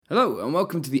Hello and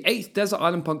welcome to the 8th Desert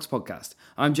Island Punks podcast.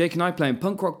 I'm Jake and I play in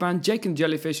punk rock band Jake and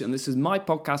Jellyfish, and this is my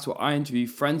podcast where I interview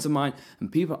friends of mine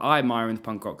and people I admire in the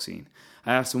punk rock scene.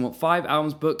 I ask them what 5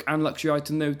 albums, book and luxury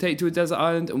item they would take to a desert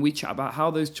island, and we chat about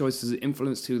how those choices have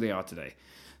influenced who they are today.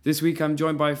 This week I'm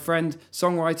joined by a friend,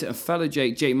 songwriter and fellow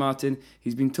Jake Martin.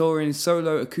 He's been touring his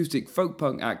solo acoustic folk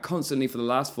punk act constantly for the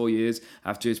last 4 years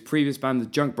after his previous band The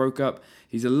Junk broke up.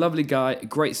 He's a lovely guy, a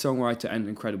great songwriter and an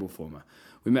incredible performer.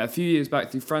 We met a few years back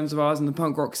through friends of ours in the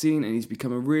punk rock scene, and he's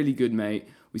become a really good mate.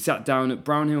 We sat down at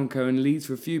Brownhill & Co. in Leeds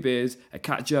for a few beers, a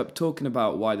catch up, talking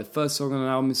about why the first song on an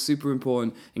album is super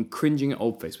important, and cringing at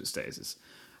old Facebook statuses.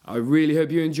 I really hope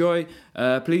you enjoy.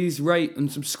 Please rate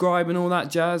and subscribe and all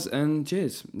that jazz, and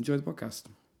cheers. Enjoy the podcast.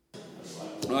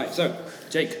 Alright, so,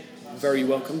 Jake, very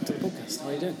welcome to the podcast. How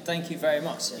are you doing? Thank you very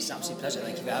much. It's an absolute pleasure.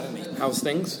 Thank you for having me. How's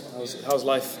things? How's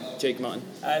life, Jake Martin?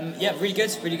 Yeah, really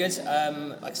good, really good. Like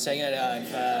I was saying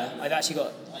earlier, I've actually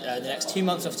got the next 2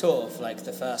 months of tour for like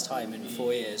the first time in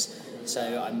 4 years.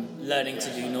 So I'm learning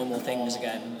to do normal things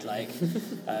again, like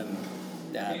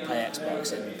play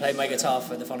Xbox and play my guitar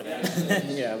for the fun of it.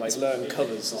 Yeah, like learn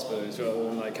covers, I suppose, rather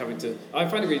than like having to... I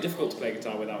find it really difficult to play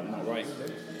guitar without not writing.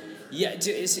 Yeah,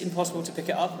 it's impossible to pick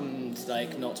it up and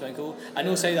like not twinkle. And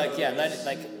also like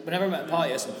whenever I'm at a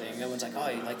party or something, everyone's like,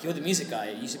 "Oh, like you're the music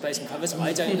guy. You should play some covers."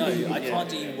 I don't know. I can't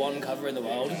do one cover in the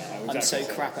world. Exactly. I'm so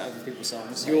crap at other people's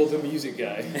songs. You're the music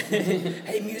guy.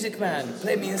 Hey, music man,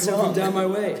 play me a song. Come down my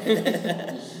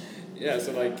way. Yeah,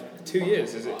 so like 2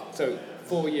 years is it? So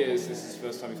 4 years. This is the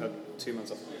first time you've had 2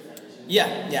 months off.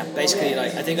 Yeah. Basically,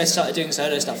 like I think I started doing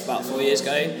solo stuff about 4 years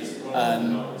ago.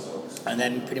 And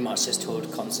then pretty much just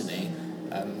toured constantly.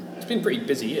 It's been a pretty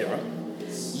busy year, right?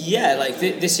 Yeah, like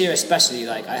this year especially,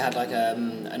 like I had like a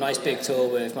nice big tour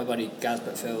with my buddy Gaz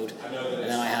Butfield, and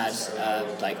then I had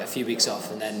like a few weeks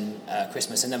off, and then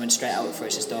Christmas, and then went straight out with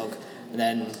Ferocious Dog, and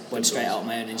then went straight out on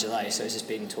my own in July. So it's just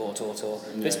been tour.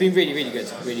 But it's been really, really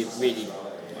good. Really.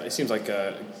 It seems like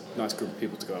a nice group of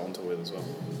people to go out on tour with as well.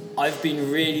 I've been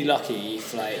really lucky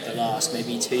for like the last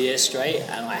maybe 2 years straight,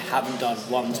 and I haven't done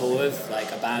one tour with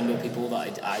like a band or people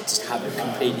that I just haven't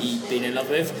completely been in love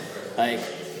with. Like,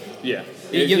 yeah,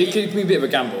 it could be a bit of a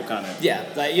gamble, can't it? Yeah,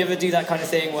 like you ever do that kind of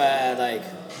thing where like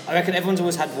I reckon everyone's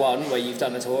always had one where you've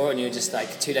done a tour and you're just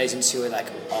like 2 days into it, like,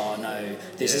 oh no,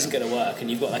 this isn't going to work, and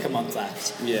you've got like a month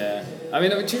left. Yeah, I mean,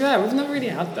 to be fair, we've never really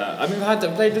had that. I mean, I've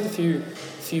played with a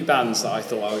few bands that I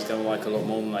thought I was going to like a lot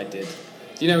more than I did.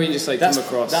 You know, when you just like come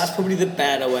across... That's probably the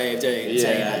better way of doing it,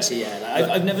 saying actually, yeah. Like,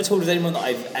 I've never toured with anyone that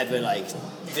I've ever like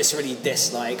viscerally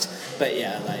disliked, but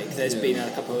yeah, like there's been a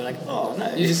couple who are like, oh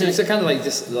no. It's a kind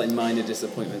of like minor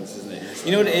disappointments, isn't it?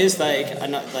 You know what it is? Like,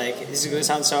 I'm not like, this is going to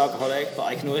sound so alcoholic, but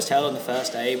I can always tell on the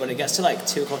first day when it gets to like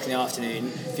 2 o'clock in the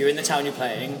afternoon, if you're in the town you're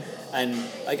playing, and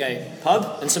I go,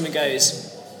 pub, and someone goes,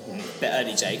 bit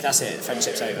early, Jake, that's it,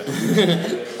 friendship's over.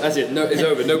 That's it, no, it's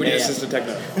over, nobody listens to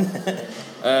techno.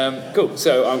 Cool,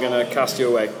 so I'm going to cast you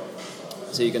away.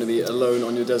 So you're going to be alone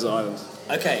on your desert island.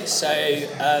 Okay, so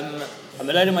I'm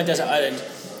alone on my desert island.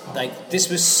 Like, this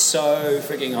was so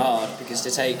frigging hard, because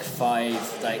to take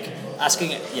 5, like,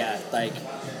 asking it, like,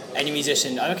 any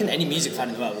musician, I reckon any music fan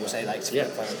in the world will say, like, yeah,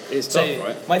 it's tough,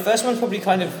 right? My first one's probably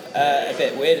kind of a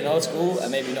bit weird and old school,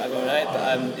 and maybe not everyone will know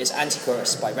it, but it's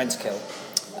Anti-Chorus by Rentokil.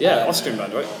 Yeah, Austrian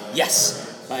band, right?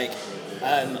 Yes, like...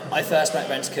 I first met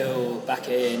Rentokil back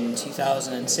in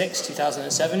 2006,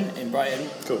 2007 in Brighton.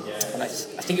 Cool. And I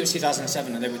think it was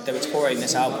 2007, and they were touring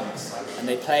this album, and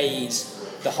they played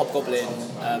the Hobgoblin,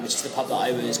 which is the pub that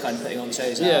I was kind of putting on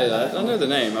shows at. Yeah, I know the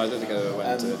name. I don't think I ever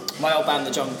went to it. My old band,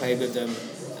 The Junk, played with them,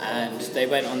 and they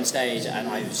went on stage, and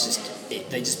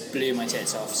they just blew my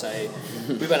tits off. So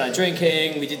we went out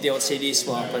drinking, we did the old CD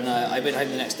swap, and I went home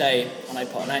the next day and I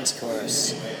put on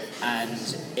Anti-Chorus, and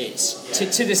it's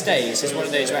to this day it's just one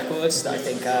of those records that I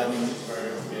think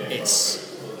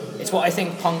it's what I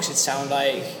think punk should sound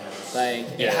like.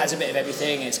 Like, it has a bit of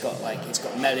everything. It's got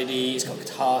melody, it's got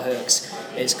guitar hooks,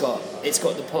 it's got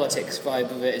the politics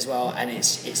vibe of it as well, and it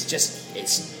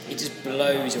just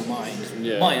blows your mind.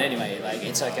 Yeah. Mine anyway. Like,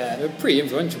 it's like they're a pretty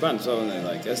influential band as well, aren't they?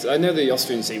 Like, I know the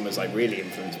Austrian scene was like really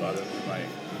influenced by them.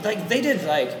 Like they did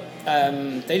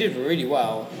really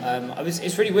well.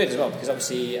 It's really weird as well, because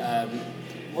obviously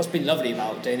what's been lovely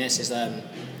about doing this is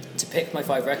to pick my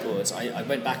 5 records, I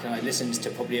went back and I listened to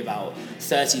probably about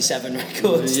 37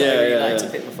 records that I really liked to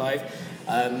pick my 5.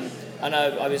 And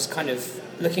I was kind of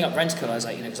looking up Rentokil, I was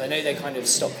like, because I know they kind of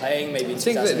stopped playing maybe in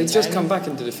 2010. I think they've just come back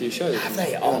and did a few shows. Have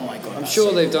they? Oh my god. I'm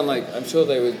sure they've done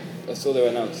I saw they were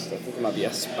announced, I think it might be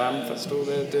S-BAM Festival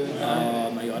they're doing.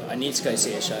 Oh my god, I need to go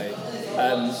see a show.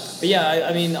 But yeah,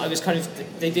 I mean, I was kind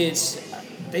of, they did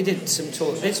they did some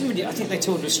tours. They didn't really, I think they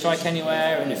toured with Strike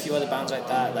Anywhere and a few other bands like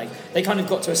that. Like they kind of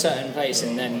got to a certain place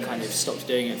and then kind of stopped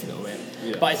doing it for a little bit.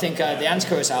 Yeah. But I think the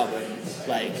Antichorus album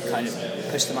like kind of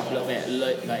pushed them up a little bit.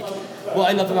 Like what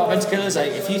I love about Rent-A-Killer is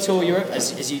like if you tour Europe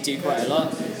as you do quite a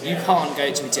lot, you can't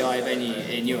go to a DI venue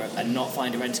in Europe and not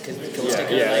find a Rent-A-Killer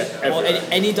sticker. Or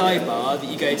any dive bar that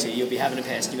you go to, you'll be having a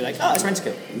piss and you'll be like, oh, it's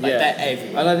Rent-A-Killer. Like they're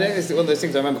everywhere. And I think it's one of those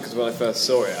things I remember because when I first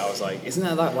saw it, I was like, isn't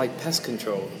that like pest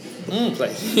control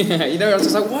place? Yeah, you know, I was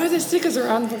just like, why are there stickers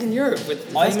around fucking Europe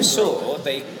with? I'm sure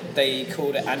they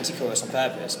called it Antichorus on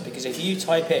purpose because if you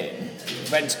type in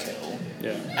Rent-A-Kill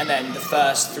and then the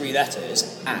first 3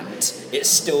 letters and it's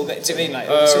still got to mean like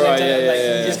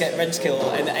you just get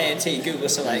Rent-A-Kill and the ANT Google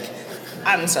so like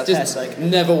answer test like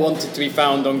never wanted to be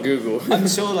found on Google. I'm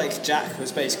sure like Jack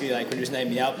was basically like when he was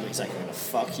naming the album he's like I'm gonna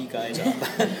fuck you guys up.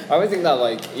 I always think that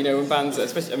like you know when bands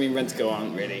especially I mean Rent-A-Kill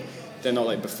aren't really they're not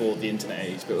like before the internet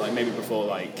age but like maybe before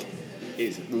like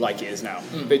it's like it is now.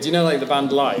 But do you know like the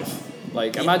band Live?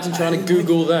 Like imagine trying to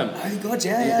Google them. Oh god,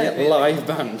 yeah. Live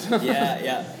band.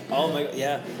 yeah. Oh my god,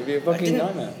 yeah. It'd be a fucking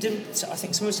nightmare. I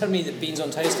think someone was telling me that Beans on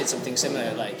Toast did something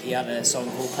similar. Like he had a song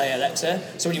called Play Alexa.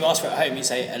 So when you ask for it at home, you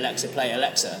say Alexa, play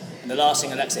Alexa, and the last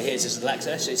thing Alexa hears is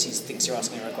Alexa. So she thinks you're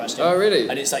asking her a question. Oh really?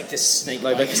 And it's like this snake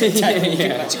like gets It's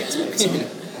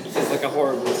like a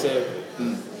horrible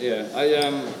Yeah,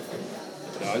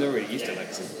 I never really used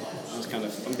Alexa. I'm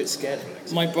a bit scared of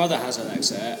Alexa. My brother has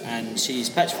Alexa and she's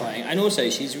petrifying and also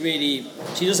she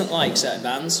doesn't like certain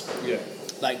bands. Yeah.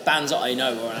 Like bands that I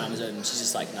know are on Amazon, she's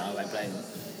just like, no, I won't play them.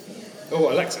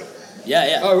 Oh, Alexa?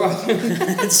 Yeah. Oh, right.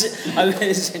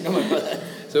 It's not my brother.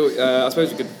 So, I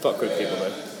suppose we could fuck with people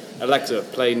though. Alexa,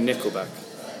 play Nickelback.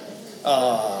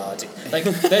 Oh, dude.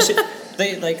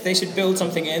 Like, they should build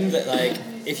something in that, like,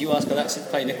 if you ask Alexa to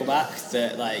play Nickelback,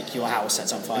 that, like, your house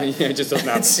sets on fire. Yeah, it just doesn't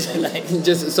happen.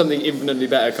 Just something infinitely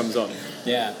better comes on.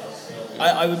 Yeah.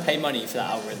 I would pay money for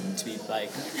that algorithm to be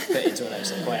like put into one of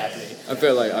those quite happily. I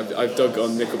feel like I've dug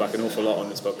on Nickelback an awful lot on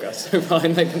this podcast. So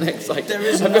fine, like the next like there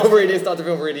is start to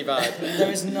feel really bad.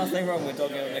 There is nothing wrong with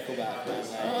dogging on Nickelback.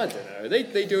 I don't know.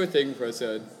 They do a thing for a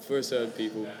certain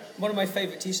people. One of my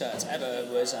favourite T-shirts ever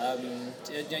was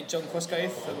John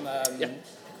Cosgrove from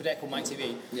Deck called Mike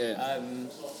TV. Yeah.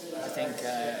 I think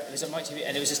it was on Mike TV,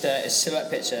 and it was just a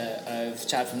silhouette picture of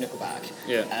Chad from Nickelback.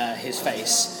 Yeah. His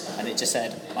face, and it just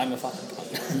said, "I'm a fucking cunt."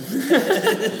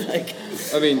 Like,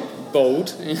 I mean,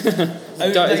 bold. Is it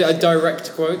a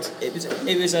direct quote? It was.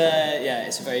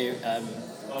 It's a very,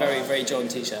 very, very John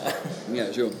T-shirt.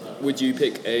 Yeah, sure. Would you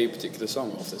pick a particular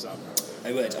song off this album?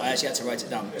 I would. I actually had to write it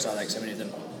down because I like so many of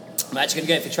them. I'm actually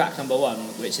going to go for track number 1,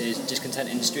 which is Discontent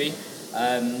Industry.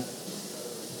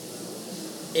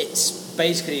 It's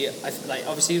basically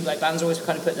obviously bands always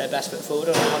kind of put their best foot forward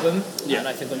on an album, and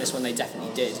I think on this one they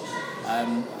definitely did.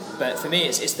 But for me,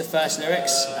 it's the first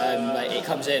lyrics. It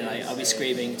comes in, I'll be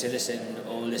screaming to listen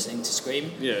or listening to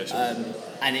scream. Yeah, sure.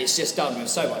 And it's just done with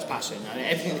so much passion. I mean,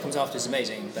 everything that comes after is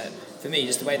amazing, but for me,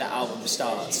 just the way that album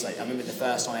starts, I remember the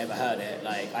first time I ever heard it,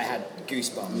 I had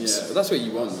goosebumps. Yeah, but that's what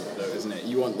you want, though, isn't it?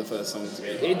 You want the first song to be.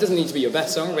 It doesn't need to be your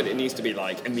best song, but it needs to be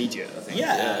immediate. I think.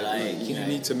 Yeah, you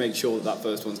need to make sure that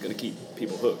first one's going to keep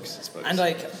people hooked, I suppose. And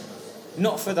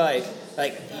not for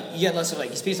you get lots of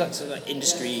he speaks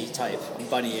industry type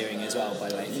bunny earring as well, by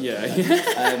the way.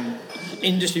 Yeah.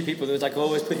 Industry people that was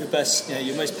always put your best,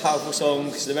 your most powerful song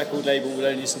because the record label will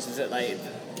only listen to that.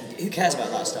 Who cares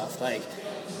about that stuff?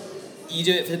 You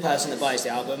do it for the person that buys the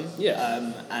album.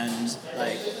 Yeah. And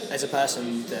as a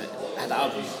person that had the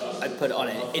album, I put it on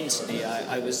it instantly.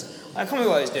 I can't remember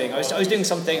what I was doing. I was doing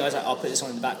something. I was like, I'll put this on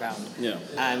in the background. Yeah.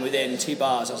 And within 2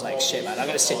 bars, I was like, shit, man, I'm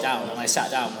gonna sit down. And I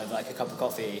sat down with a cup of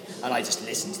coffee, and I just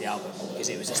listened to the album because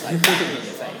it was just bang in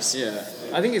your face. Yeah.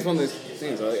 I think it's one of those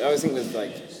things. I always think with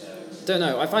don't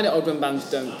know. I find that old bands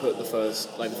don't put the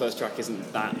first track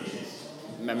isn't that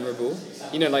memorable,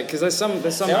 because there's some.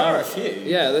 There are a few.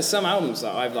 Yeah, there's some albums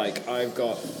that I've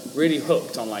got really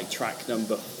hooked on track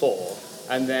number 4,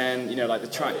 and then the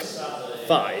track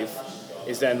 5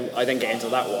 is then I then get into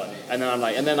that one, and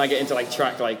then I get into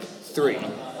track 3,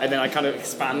 and then I kind of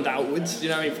expand outwards. You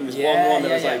know what I mean? From this one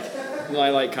that was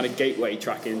my kind of gateway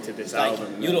track into this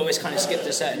album. You'll always kind of skip to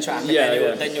a certain track, and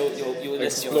then you'll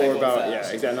listen to your explore about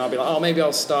first. exactly. And I'll be like, oh, maybe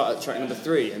I'll start at track number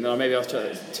 3, and then maybe I'll start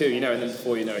at 2, and then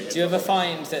before you know it. Do you ever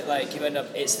find that you end up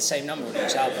it's the same number on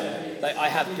each album? I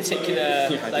have particular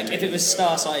if it was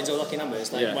star signs or lucky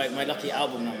numbers, my lucky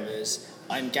album numbers,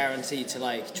 I'm guaranteed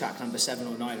to track number 7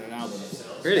 or 9 on an album.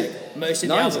 Really? Most of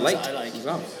the albums late that I like. as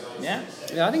well. Yeah.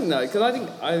 Yeah, I think no, because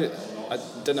I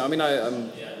don't know. I mean,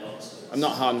 I'm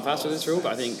not hard and fast with this rule,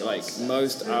 but I think like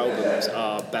most albums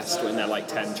are best when they're like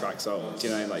 10 tracks long. Do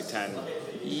you know, like 10?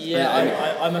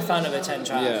 Yeah, I'm a fan of a 10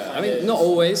 track. Yeah, I mean, not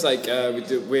always. Like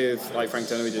with like Frank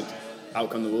Turner, we did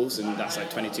Outcome the Wolves, and that's like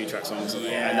 22 tracks long,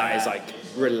 and that is like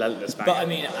relentless. Banging. But I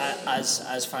mean,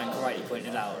 as Frank rightly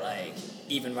pointed out, like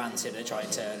even Rancid are trying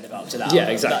to live up to that. Yeah,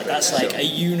 album. exactly. That's like a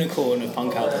unicorn of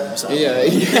punk albums. Like.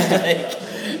 Yeah.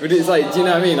 But it's like, do you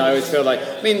know what I mean? I always feel like,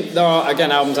 I mean, there are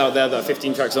again albums out there that are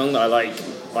 15 tracks long that I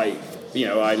like you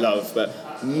know, I love, but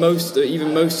most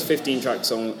 15 track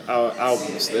song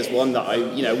albums, there's one that I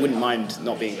wouldn't mind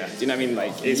not being there. Do you know what I mean?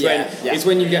 Like it's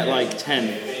when you get like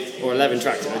 10 or 11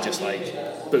 tracks that are just like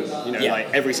boom,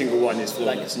 like every single one is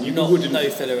flawless, and you wouldn't no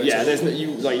filler. There's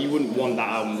you wouldn't want that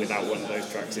album without one of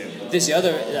those tracks in. There's the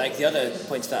other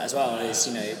point to that as well is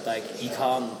like you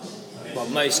can't. Well,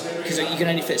 because you can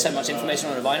only fit so much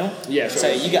information on a vinyl. Yeah, sure. So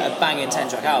you get a banging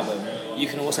 10-track album. You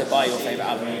can also buy your favourite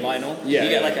album on vinyl. Yeah, you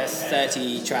get like a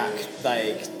 30-track,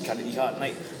 like kind of you can't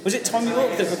like. Was it Tom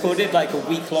York that recorded like a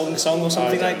week-long song or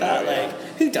something like that? Like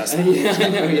who does that? Yeah, I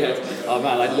know. Yeah. Oh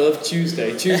man, I love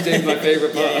Tuesday. Tuesday's my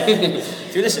favourite part.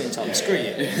 If you're listening, Tom, screw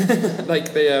you.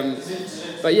 Like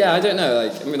but yeah, I don't know.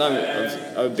 Like I mean, I'm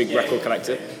a big record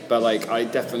collector, but like I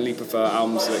definitely prefer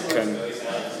albums that can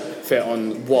fit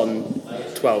on one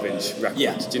 12-inch record.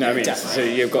 Yeah, do you know what I mean? Definitely. So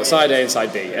you've got side A and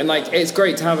side B, and like it's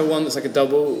great to have a one that's like a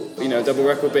double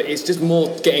record, but it's just more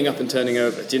getting up and turning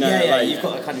over. Do you know? Yeah, like, you've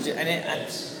got to kind of do, and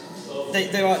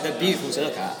they're beautiful to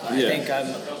look at. I think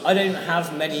I don't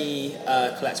have many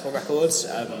collectible records.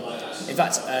 In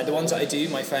fact, the ones that I do,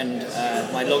 my friend,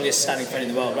 my longest standing friend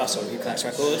in the world, Russell, who collects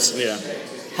records. Yeah.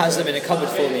 Has them in a cupboard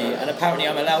for me, and apparently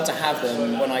I'm allowed to have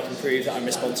them when I can prove that I'm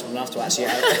responsible enough to actually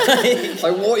have them.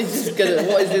 Like, what is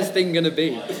this thing gonna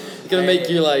be? It's gonna make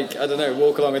you like, I don't know,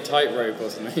 walk along a tightrope or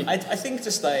something. I think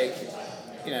just like,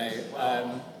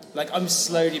 like I'm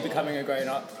slowly becoming a grown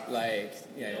up. Like,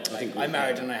 I'm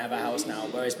married and I have a house now,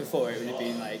 whereas before it would have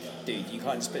been like, dude, you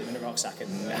can't just put them in a rucksack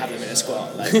and have them in a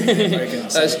squat. Like,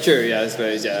 That's true. Yeah, I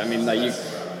suppose. Yeah, I mean, like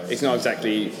it's not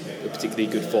exactly a particularly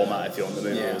good format if you're on the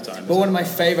move all the time. But one of my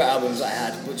favourite albums I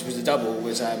had, which was a double,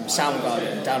 was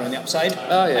Soundgarden, Down on the Upside.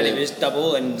 Oh, yeah. And it was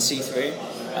double and see-through.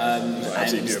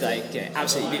 Absolutely beautiful.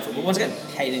 Absolutely beautiful. But once again,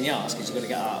 pain in the arse because you've got to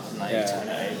get up and turn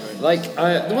it over. And like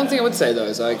the one thing I would say though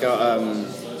is I got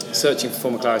Searching for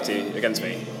Former Clarity Against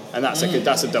Me, and that's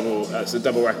that's a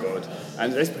double record.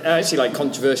 And it's actually, like,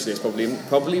 controversially, it's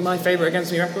probably my favourite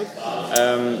Against Me record.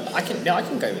 I can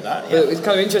go with that. Yeah. But it's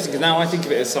kind of interesting because now I think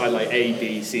of it as side like A,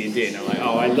 B, C, and D, and I'm like,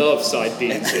 oh, I love side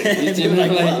B and C. Yeah,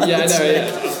 I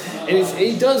know.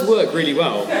 It does work really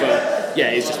well, but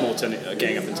yeah, it's just more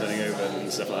getting up and turning over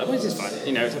and stuff like that, which is fine.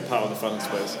 It's a part of the fun, I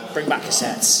suppose. Bring back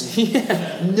cassettes.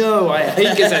 Yeah. No, I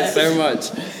hate cassettes so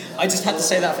much. I just had to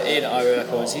say that for Ian at Ira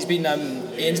Records. Ian's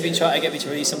been trying to get me to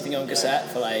release something on cassette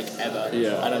for like ever,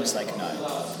 and I'm just like, no.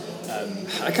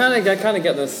 I kind of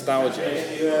get the nostalgia.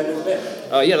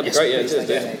 Oh yeah, that'd be great.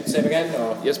 Yeah, same again.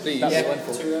 Or? Yes, please. That'd be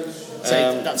wonderful.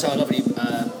 So that's our lovely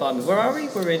barn. Where are we?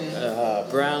 We're in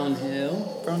Brown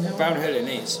Hill. Brown Hill in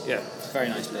Leeds. Yeah, very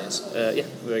nice place. Yeah,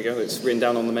 there you go. It's written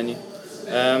down on the menu.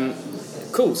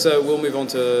 Cool. So we'll move on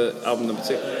to album number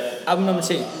 2. Album number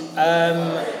 2.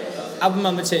 Album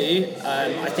number 2,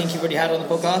 I think you've already had on the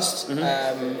podcast,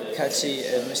 courtesy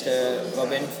of Mr.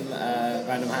 Robin from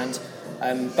Random Hand.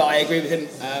 But I agree with him.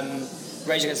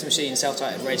 Rage Against the Machine,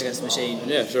 self-titled Rage Against the Machine.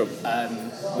 Yeah, sure.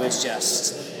 Was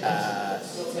just,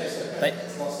 like,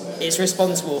 it's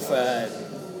responsible for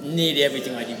nearly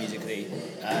everything I do musically.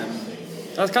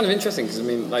 That's kind of interesting because I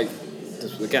mean, like,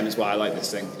 again, it's why I like this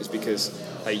thing. Is because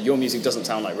your music doesn't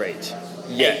sound like Rage.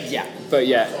 Yeah. But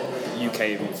yeah. You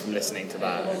came from listening to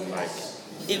that and like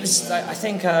it was like I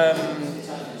think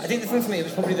the thing for me, it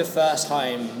was probably the first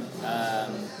time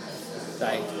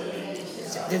like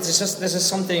there's just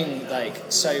something like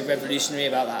so revolutionary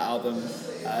about that album,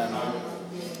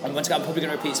 and once again I'm probably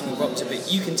going to repeat something wrong,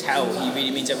 but you can tell he really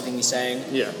means everything he's saying.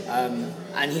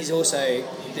 And he's also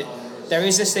there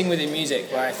is this thing within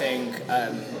music where I think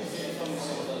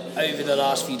over the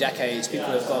last few decades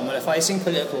people have gone, well, if I sing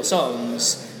political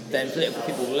songs then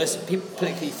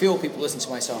politically feel people listen to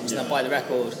my songs and they'll buy the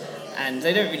record, and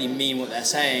they don't really mean what they're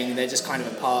saying. They're just kind of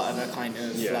a part of a kind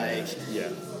of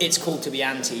it's cool to be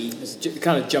anti. It's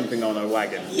kind of jumping on a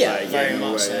wagon. Yeah, very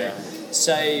much so. Yeah.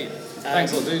 So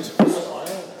thanks, little dude.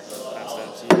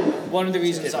 One of the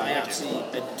reasons I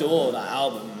absolutely adore that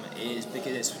album is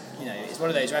because it's it's one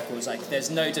of those records like there's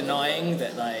no denying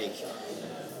that like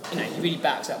he really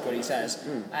backs up what he says,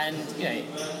 and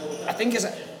I think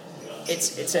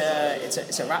it's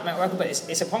a rap metal record, but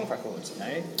it's a punk record, you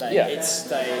know. Like, Yeah. It's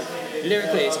like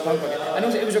lyrically it's a punk record, and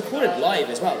also it was recorded live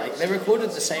as well. Like they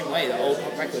recorded the same way that old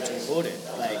punk records are recorded.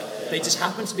 Like they just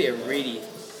happened to be a really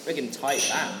friggin' tight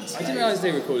band. I didn't realise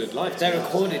they recorded live. They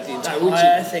recorded the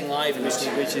entire thing live in the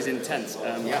studio. Which is intense.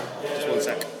 Yeah. Just one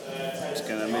sec. I'm just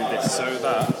going to move this so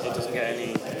that it doesn't get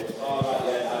any...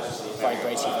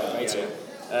 Vibrating.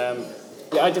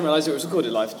 Yeah, I didn't realise it was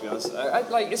recorded live, to be honest.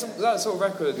 That sort of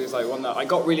record is like one that I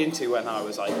got really into when I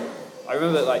was like... I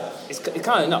remember that, like, it's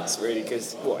kind of nuts, really,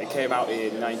 because, it came out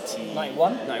in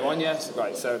 91? 91, yes,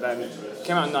 right, so then it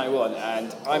came out in 91,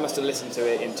 and I must have listened to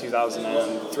it in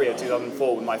 2003 or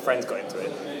 2004 when my friends got into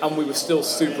it, and we were still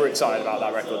super excited about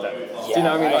that record then. Do you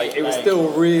know what I mean? Like, it was still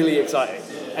really exciting.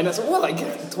 And that's,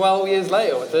 12 years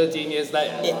later or 13 years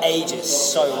later? It ages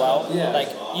so well. Yeah. Like,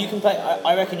 you can play,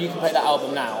 I reckon you can play that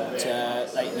album now to,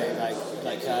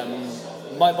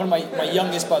 one of my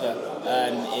youngest brother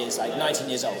is, like, 19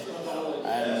 years old.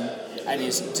 And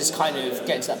he's just kind of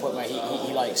getting to that point where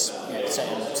he likes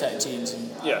certain tunes, and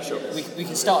yeah, sure. we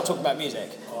can start talking about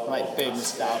music. Like boom,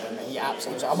 this is the album, and he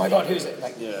absolutely was like, oh my god, who is it?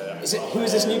 Like, who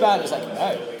is this new band? It's like,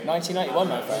 no, 1991,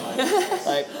 my friend.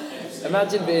 Like,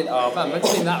 imagine being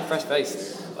that fresh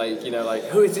faced. Like,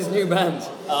 who is this new band?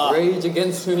 Rage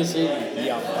Against the Machine.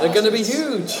 Yeah, they're gonna be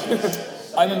huge.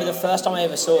 I remember the first time I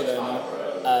ever saw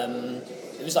them.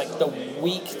 It was like the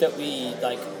week that we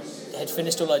had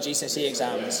finished all our GCSE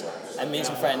exams, and me and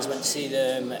some friends went to see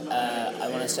them. I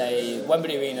want to say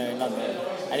Wembley Arena in London,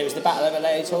 and it was the Battle of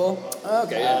LA tour. Oh,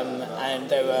 okay. And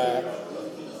they were.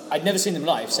 I'd never seen them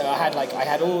live, so I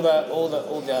had all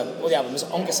the albums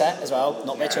on cassette as well.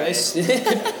 Not my choice.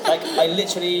 I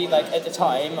literally at the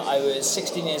time I was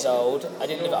 16 years old. I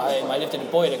didn't live at home. I lived in a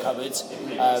boiler cupboard.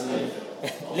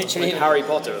 Literally like Harry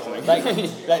Potter or something.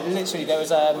 Literally, there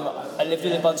was I lived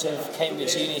with a bunch of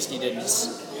Cambridge uni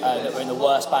students that were in the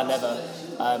worst band ever,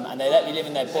 and they let me live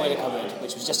in their boiler cupboard,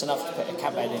 which was just enough to put a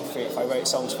cab bed in for if I wrote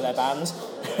songs for their band.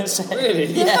 So, really?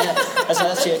 Yeah, that's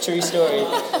actually a true story.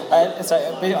 So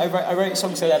I wrote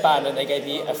songs for their band, and they gave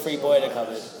me a free boiler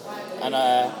cupboard, and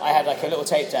I had a little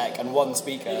tape deck and one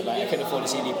speaker. I couldn't afford a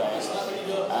CD player.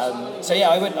 So yeah,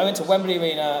 I went to Wembley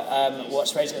Arena,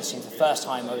 watched Rage Against the Machine for the first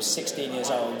time. I was 16 years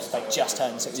old, just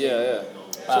turned 16. Yeah.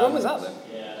 So when was that then?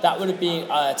 That would have been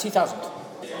 2000.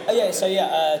 Oh yeah, so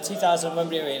 2000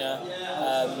 Wembley Arena.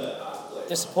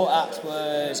 The support act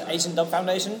was Asian Dub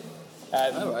Foundation.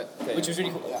 Right. Okay. Which was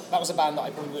really cool. That was a band that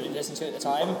I probably wouldn't listen to at the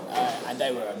time, and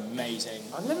they were amazing.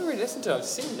 I've never really listened to them. I've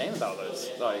seen the name about those.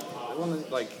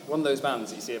 One of those bands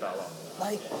that you see about a lot.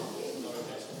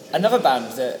 Another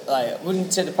band that wouldn't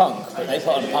consider punk, but they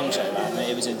put on a punk show, man.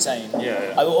 It was insane.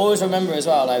 Yeah. I will always remember as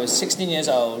well. I was 16 years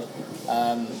old.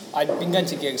 I'd been going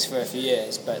to gigs for a few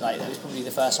years, but it was probably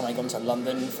the first time I'd gone to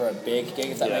London for a big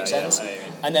gig, if that makes sense. Maybe.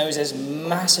 And there was this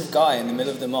massive guy in the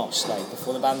middle of the mosh,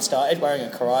 before the band started, wearing a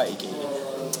karate gi.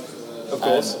 Of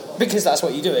course. Because that's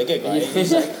what you do at a gig, right?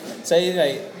 He's and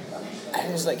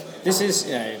it was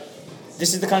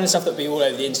this is the kind of stuff that would be all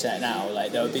over the internet now.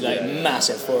 There would be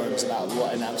massive forums about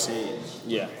what an absolute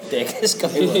dick this guy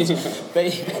was. But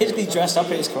he basically dressed up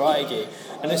in his karate gi,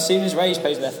 and as soon as Rage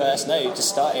played their first note, just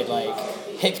started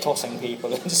hip tossing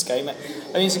people and just going. I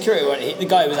mean, security. The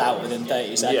guy was out within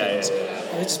 30 seconds.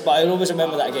 Yeah. But I'll always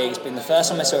remember that gig. It's been the first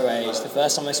time I saw Rage, the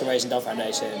first time I saw Rage and Dub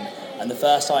Foundation, and the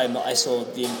first time that I saw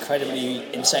the incredibly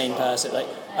insane person.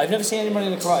 I've never seen anyone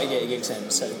in a karate gi at a gig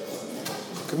since. So.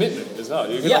 Commitment as well.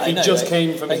 He know, just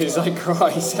came from his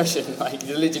karate session.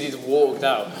 He literally just walked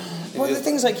out. Well, the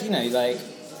thing's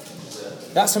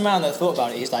that's a man that thought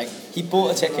about it. He's he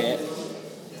bought a ticket.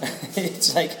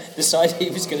 It's decided he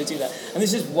was going to do that, and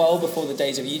this is well before the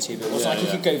days of YouTube. It wasn't he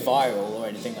could go viral or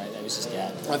anything like that. It was just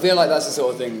I feel like that's the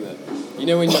sort of thing that when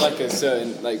you're a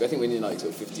certain I think when you're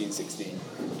sort of 15, 16,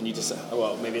 and you just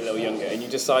maybe a little younger, and you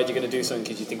decide you're going to do something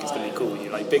because you think it's going to be cool, and you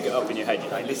big it up in your head.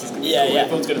 You're this is going to be cool.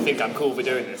 Everyone's going to think I'm cool for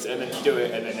doing this, and then you do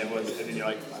it, and then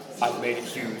you're I've made a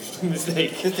huge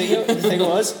mistake. The thing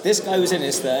was, this guy was in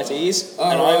his 30s,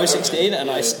 I was 16,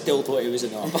 and I still thought he was a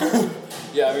knob.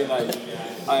 Yeah, I mean,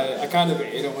 I kind of,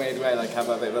 in a weird way, have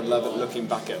a bit of a love at looking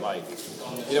back at,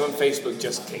 when Facebook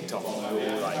just kicked off, and we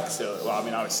were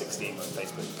I was 16 when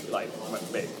Facebook,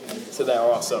 went big. So there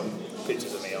are some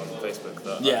pictures of me on Facebook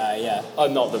that are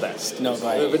not the best. Not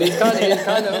great. But it's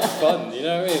kind of fun, you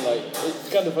know what I mean? It's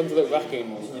kind of fun to look back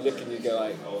and you look and you go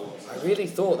I really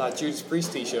thought that Judas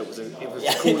Priest t-shirt was the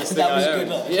coolest thing I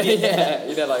owned.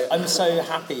 Yeah. I'm so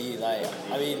happy,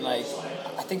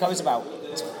 I think I was about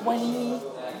 20,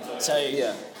 so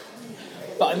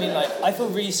But I mean, like, I feel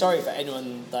really sorry for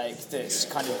anyone like that's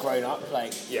kind of grown up.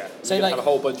 Like, Yeah. So you like have a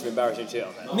whole bunch of embarrassing shit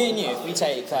on there. me and you, if we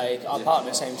take like our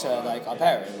partners home to like our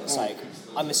parents, like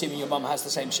I'm assuming your mum has the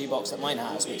same shoebox that mine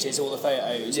has, which is all the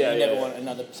photos. Yeah, and you yeah, never yeah. want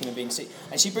another human being to see,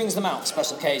 and she brings them out for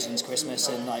special occasions, Christmas,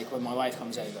 and like when my wife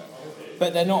comes over.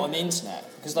 But they're not on the internet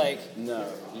because like No,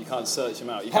 you can't search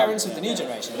them out. parents of the new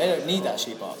generation, they don't need that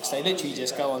shoebox. They literally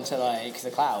just go onto like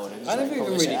the cloud and just, I never like, even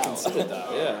pull the really shit out. considered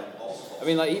that. Yeah. I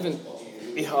mean, like even,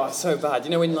 it's so bad. You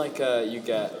know when like you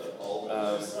get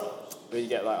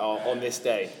like on this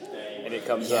day, and it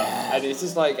comes up, and it's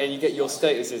just like, and you get your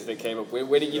statuses that came up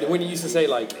when it used to say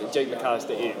like Jake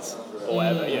McAllister is or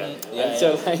whatever. And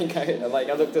so like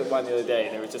I looked at one the other day,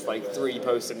 and there was just like 3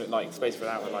 posts in like space for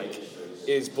that were like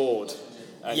is bored.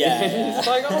 And it's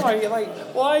like, oh my, like,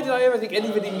 why did I ever think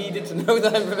anybody needed to know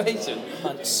that information?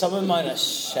 Man, some of mine are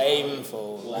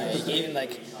shameful. Like even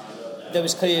like there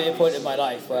was clearly a point in my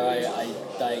life where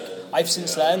I've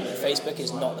since learned that Facebook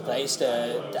is not the place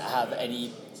to have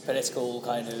any political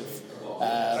kind of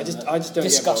I just don't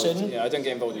discussion. Get involved. Yeah, I don't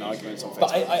get involved in arguments on Facebook.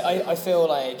 But I feel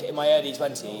like in my early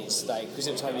 20s, like because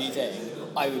it was kind of a new thing,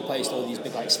 I would post all these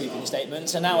big like sweeping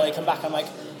statements, and now I come back, I'm like,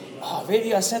 oh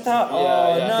really? I said that?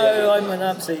 I'm an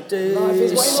absolute dude. Life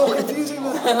is way more confusing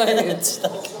than that. It's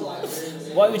like,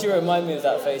 why would you remind me of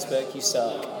that, Facebook? You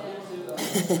suck.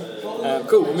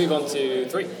 Cool. We'll move on to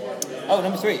 3. Oh,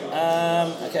 number 3.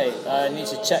 Okay, I need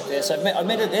to check this. I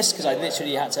made a list because I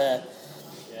literally had to.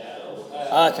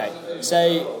 Okay,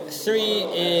 so 3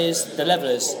 is the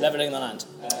Levelers, leveling the land.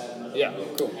 Yeah,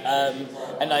 cool.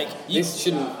 And like this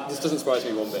doesn't surprise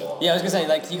me one bit. Yeah, I was gonna say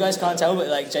like you guys can't tell, but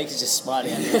like Jake is just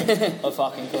smiling at me. Of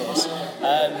fucking course.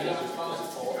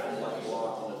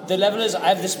 The Levelers, I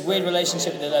have this weird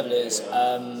relationship with the Levelers.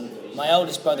 My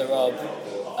eldest brother Rob.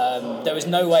 There was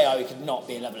no way I could not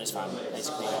be a Levelers fan,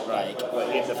 basically. Right,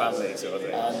 like in the family sort of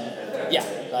thing.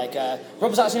 Rob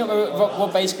was actually not.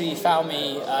 Rob basically found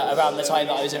me around the time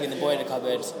that I was living in the boiler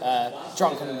cupboard,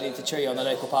 drunk underneath the tree on the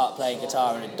local park playing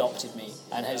guitar, and adopted me.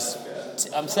 And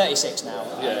I'm 36 now,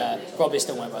 and Rob is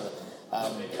still my brother.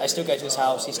 I still go to his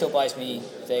house. He still buys me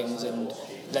things and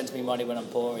lends me money when I'm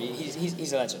poor.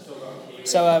 He's a legend.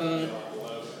 So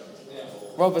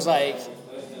Rob was like,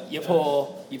 you're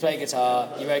poor, you play guitar,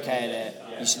 you're okay at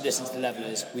it, you should listen to the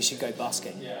Levelers, we should go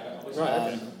busking. Right,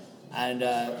 okay. And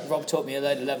Rob taught me a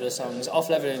load of Leveler songs, off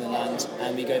Leveling the Land,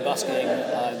 and we go busking.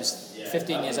 I was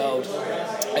 15 years old.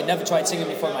 I'd never tried singing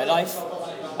before in my life.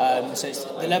 So it's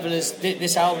the Levelers,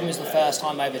 this album is the first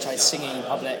time I ever tried singing in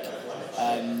public.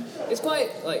 It's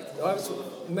quite, like, I was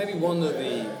maybe one of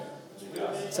the...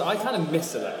 So I kind of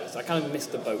missed the Levelers, I kind of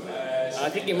missed the boat. And I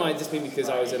think it might just be because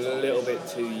I was a little bit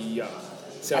too young.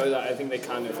 So I think they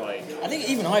kind of like... I think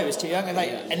even I was too young. And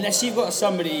like, unless you've got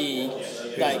somebody,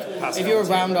 like, if you're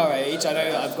around our age, I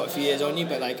know I've got a few years on you,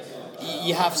 but like,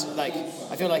 you have, like,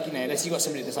 I feel like, you know, unless you've got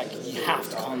somebody that's like, you have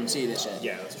to come and see this shit.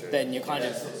 Yeah, that's true. Then you're kind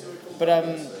of...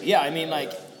 But, yeah, I mean,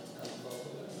 like...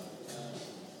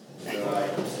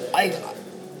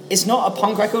 It's not a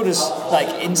punk record as like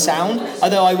in sound,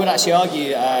 although I would actually argue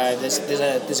there's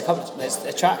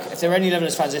a track. If there are any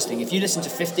Levelers fans listening, if you listen to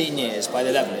 15 Years by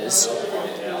the Levelers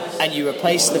and you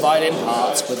replace the violin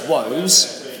parts with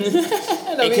woes,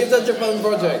 it's such a fun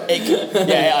project.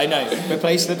 Yeah, I know.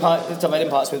 Replace the violin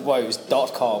parts with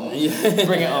woes.com.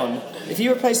 Bring it on. If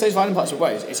you replace those violin parts with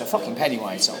woes, it's a fucking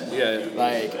Pennywise song. Yeah.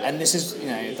 Like, and this is, you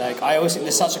know, like I always think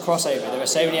there's such a crossover. There are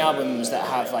so many albums that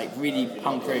have like really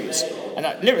punk roots, and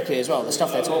lyrically as well. The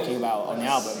stuff they're talking about on the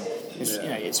album is, you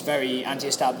know, it's very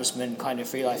anti-establishment kind of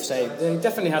free life. So They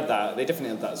definitely had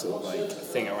that sort of like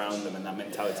thing around them and that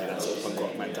mentality, that sort of punk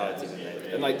rock mentality.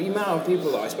 And like the amount of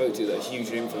people that I spoke to that are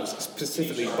hugely influenced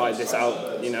specifically by this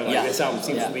album, you know, like this album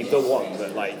seems to be the one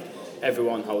that like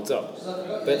everyone holds up.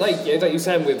 But like you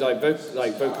said with like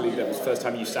vocally, that was the first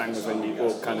time you sang was when you,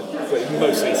 or kind of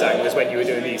mostly sang was when you were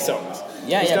doing these songs.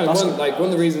 Yeah, kind of one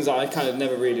of the reasons I kind of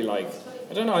never really like.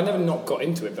 I don't know, I never not got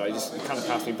into it, but I just kind of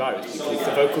passed me by it because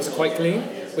the vocals are quite clean,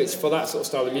 which for that sort of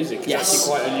style of music is actually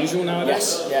quite unusual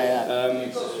nowadays.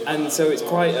 And so it's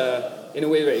quite, in a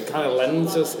way that it kind of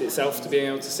lends itself to being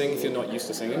able to sing if you're not used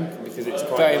to singing, because it's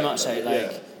quite... Very much so,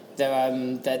 like,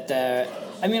 they're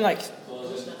I mean, like,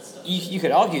 you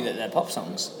could argue that they're pop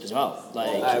songs as well.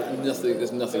 Like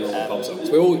there's nothing wrong with pop songs.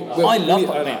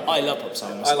 I love pop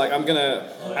songs. I'm going to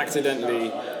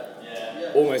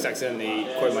almost accidentally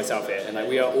quote myself here, and like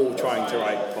we are all trying to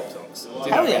write pop songs. Do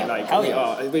you know what I mean? Like we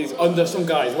are. It's under some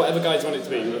guys, whatever guys want it to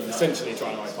be, we're essentially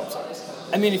trying to write pop songs.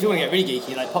 I mean, if you want to get really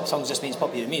geeky, like pop songs just means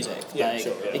popular music. Yeah, like,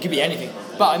 sure. Yeah. It could be anything.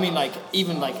 But I mean, like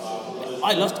even like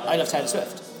I love Taylor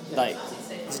Swift. Like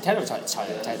is it Taylor or Taylor?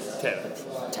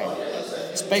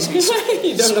 It's basically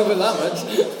You don't love it that much.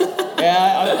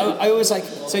 yeah. I always like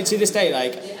so to this day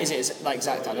like is it like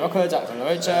Zach De La Rocca, Zach De La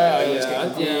Rocha? I always get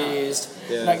confused.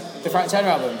 Yeah. Like the Frank Turner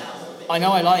album. I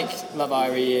know I like Love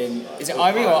Irie and is it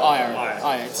Irie or Ire?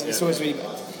 Ire. It's always really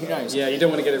who knows. Yeah, you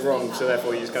don't want to get it wrong, so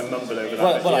therefore you just kind of mumble over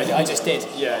that. Well, I just did.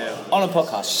 Yeah. On a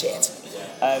podcast, shit.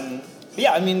 But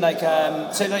yeah, I mean, like,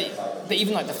 so like, but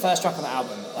even like the first track on the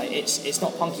album, like, it's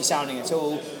not punky sounding at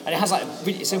all, and it has like,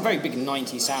 it's a very big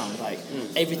 '90s sound. Like,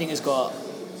 everything has got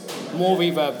more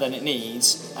reverb than it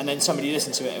needs, and then somebody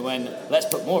listened to it and went, "Let's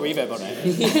put more reverb on it,"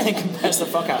 and compress the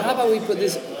fuck out. How about we put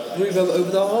this reverb over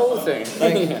the whole thing?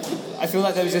 Like, I feel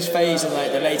like there was this phase in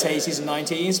like the late '80s and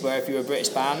 '90s where if you were a British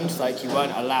band, like you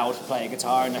weren't allowed to play a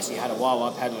guitar unless you had a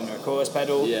wah-wah pedal and a chorus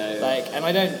pedal. Yeah. Like, and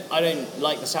I don't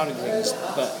like the sound of things,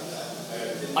 but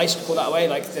I used to call that away.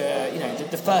 Like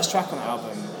the first track on the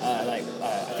album, I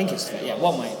think it's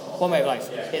One Way of Life.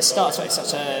 It starts like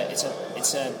such a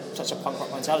punk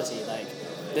rock mentality. Like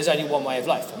there's only one way of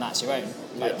life, and that's your own.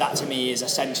 Like that to me is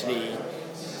essentially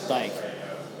like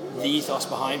the ethos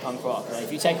behind punk rock. Like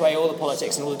if you take away all the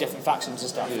politics and all the different factions and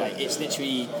stuff, like it's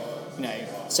literally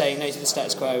saying no to the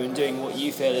status quo and doing what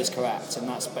you feel is correct, and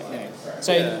that's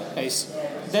So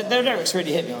the lyrics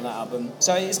really hit me on that album.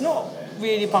 So it's not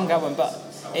really a punk album, but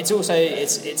it's also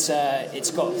it's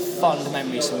got fond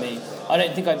memories for me. I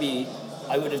don't think I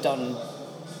would have done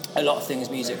a lot of things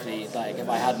musically like if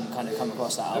I hadn't kind of come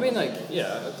across that album. I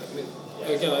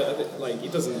think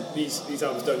it doesn't. These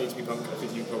albums don't need to be punk. I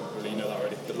think you probably know that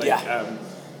already. But I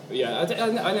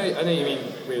know you mean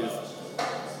with.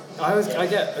 I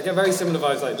get very similar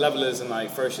vibes like Levellers and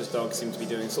like Ferocious Dog seem to be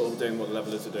doing what the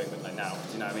Levellers are doing with like now.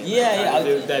 Do you know what I mean? Yeah.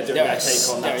 They're doing their take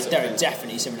on that. There are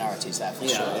definitely similarities there for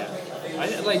sure. Yeah.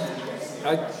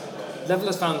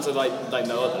 Levellers fans are like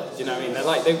no other. Do you know what I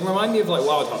mean? They remind me of like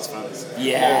Wild Hearts fans.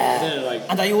 Yeah.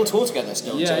 And they all tour together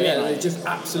still. Yeah. They're just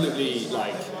absolutely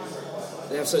like.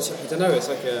 They have such I don't know. It's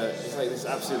like this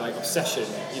absolute like obsession.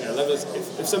 Levellers.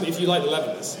 If you like the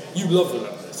Levellers, you love the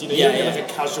Levellers. You get like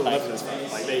a casual Levellers fan.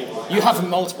 Like you have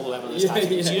multiple Levellers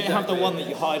tattoos. You don't have the one that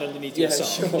you hide underneath your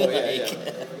sock. Sure.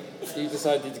 You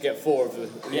decided to get four of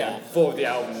the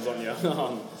albums on your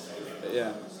arm.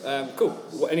 Yeah. Cool.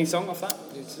 Any song off that?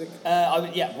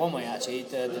 One Way actually.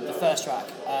 The first track.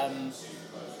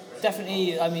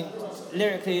 Definitely, I mean,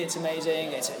 lyrically it's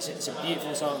amazing. It's a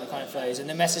beautiful song that kind of flows, and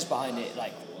the message behind it,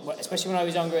 like especially when I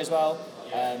was younger as well.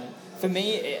 For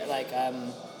me, it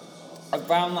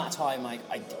around that time, I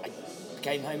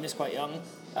became homeless quite young,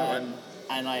 and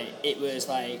it was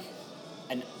like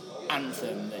an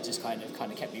anthem that just kind of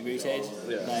kept me rooted.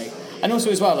 Yeah. And also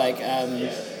as well, they're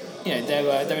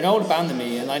an older band than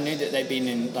me, and I knew that they'd been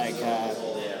in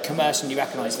commercially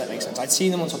recognised, if that makes sense. I'd seen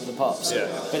them on Top of the Pops,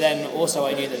 but then also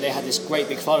I knew that they had this great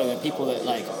big following of people that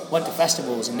went to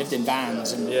festivals and lived in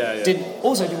vans and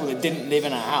also people that didn't live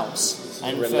in a house.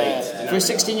 And for a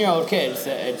 16-year-old kid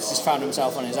that had just found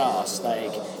himself on his arse,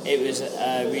 it was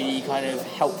a really kind of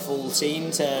helpful scene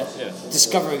to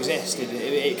discover existed.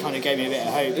 It kind of gave me a bit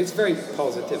of hope. It's a very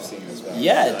positive scene as well.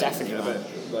 Yeah, definitely.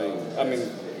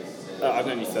 I've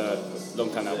known you for a long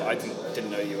time now, but I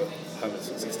didn't know you were homeless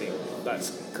at 16.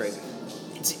 That's crazy.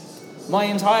 My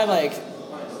entire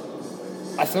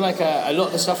I feel like a lot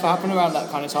of the stuff happened around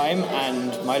that kind of time,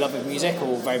 and my love of music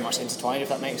all very much intertwined, if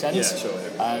that makes sense. Yeah, sure.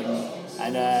 I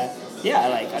don't know,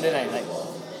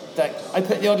 I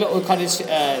put the odd little kind of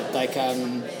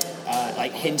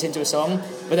hint into a song,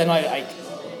 but then I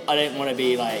don't want to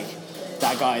be that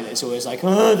guy that's always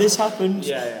this happened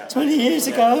 20 years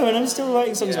ago and I'm still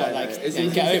writing songs about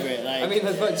get over it.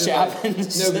 Shit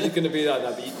happens. Nobody's going to be like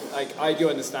that, but I do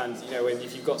understand,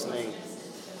 if you've got something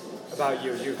about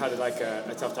you've had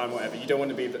a tough time or whatever, you don't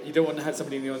want to have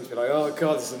somebody in the audience be like, oh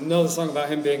god, this is another song about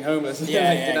him being homeless.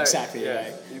 Exactly.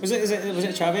 Was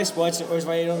it Travis? Why did it always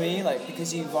rain on me?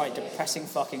 Because you write depressing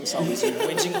fucking songs, you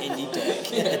whinging indie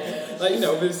dick.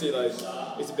 Obviously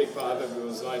it's a big part of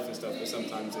everyone's life and stuff, but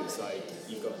sometimes it's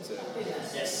you've got to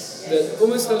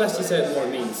almost the less you say it, the more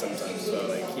it means sometimes as well.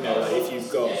 If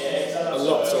you've got a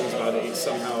lot of songs about it, it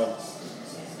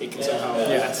can somehow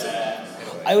lessen.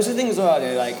 I also think as well,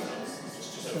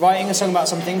 writing a song about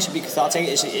something should be cathartic.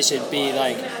 It should be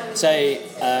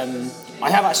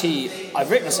I've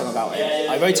written a song about it.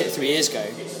 I wrote it 3 years ago,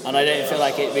 and I don't feel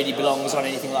like it really belongs on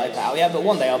anything that I put out yet, but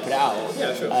one day I'll put it out.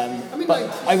 Yeah, sure.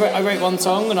 I wrote one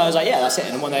song, and I was that's it,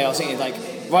 and one day I was thinking,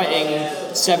 writing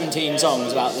 17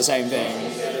 songs about the same thing.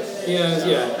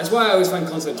 Yeah. That's why I always find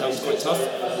concept albums quite tough.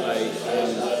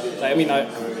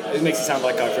 It makes it sound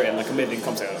like I've written a million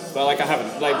concept albums, but I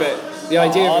haven't. But the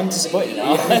idea. I'm disappointed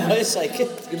now. It's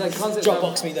concept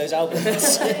Dropbox me those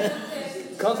albums.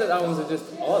 concept albums are just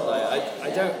odd. Like,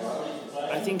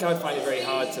 I think I'd find it very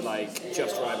hard to like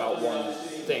just write about one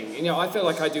thing. You know, I feel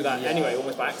like I do that anyway,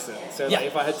 almost by accident. So like,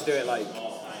 if I had to do it like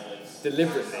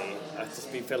deliberately, I'd just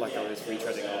feel like I was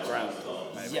retreading old ground.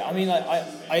 Maybe. Yeah, I mean, like,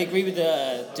 I agree with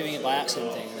the doing it by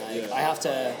accident thing. Like, I have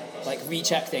to like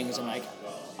recheck things, and like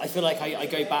I feel like I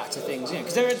go back to things, you know,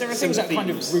 because there are things that are kind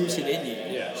of rooted in you.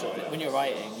 Yeah, sure. When you're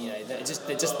writing, you know, they're just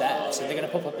there, so they're going to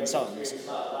pop up in songs.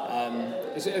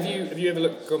 Have you ever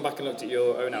gone back and looked at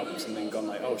your own albums and then gone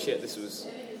like, oh shit, this was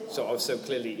I was so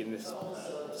clearly in this spot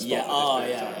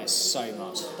at this so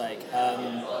much. Like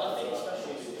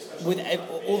with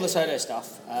all the solo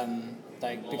stuff,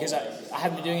 like because I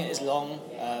haven't been doing it as long.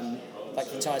 Like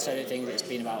the entire solo thing, it's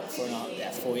been about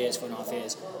 4.5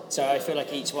 years. So I feel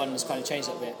like each one has kind of changed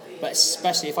a little bit. But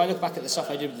especially if I look back at the stuff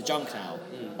I did with the Junk now,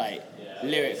 like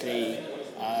lyrically,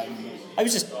 I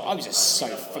was just so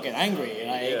freaking angry.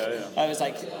 Like I was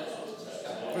like.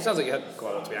 Well, it sounds like you had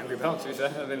quite a lot to be angry about, to be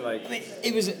fair. I mean,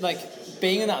 it was like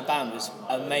being in that band was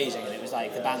amazing, and it was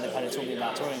like the band that kind of taught me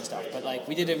about touring and stuff. But like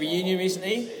we did a reunion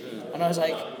recently, and I was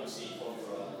like,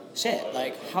 shit,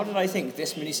 like how did I think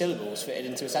this many syllables fitted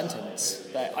into a sentence?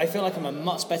 Like I feel like I'm a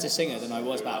much better singer than I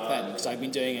was back then because I've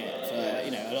been doing it for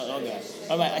a lot longer.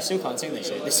 I'm like, I still can't sing this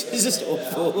shit. This is just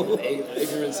awful.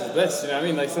 Ignorance is bliss, you know what I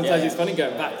mean? Like sometimes it's funny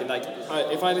going back and like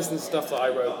if I listen to stuff that I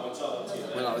wrote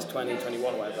when I was 20,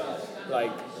 21 or whatever,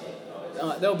 like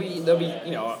there'll be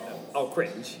you know, I'll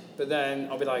cringe, but then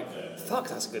I'll be like, fuck,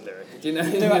 that's a good lyric. Do you know?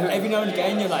 Every now and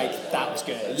again you're like, that was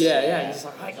good. Yeah, and it's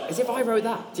like as if I wrote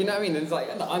that. Do you know what I mean? And it's like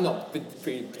I'm not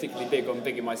particularly big on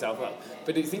bigging myself up,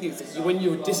 but I think it's when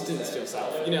you distance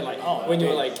yourself, you know, like when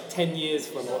you're like 10 years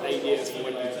from or 8 years from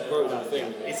when you wrote that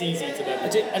thing, it's easy to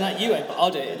then. And like you went, but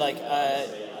I'll do it. Like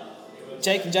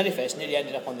Jake and Jellyfish nearly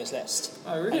ended up on this list.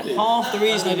 Oh, really? And half the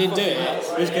reason I didn't do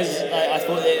it was because I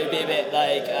thought that it would be a bit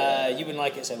like you wouldn't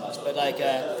like it so much. But like,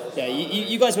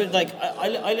 you guys would like.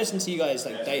 I listen to you guys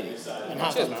like daily and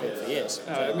have done for years.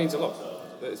 It means a lot.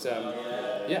 It's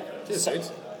cheers,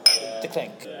 dudes. The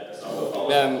clink.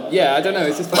 I don't know.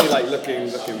 It's just funny, like looking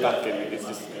back, and it's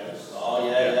just.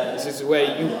 It's just where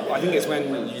I think it's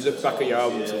when you look back at your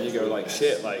albums and you go like,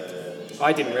 shit, like.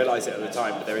 I didn't realise it at the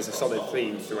time, but there is a solid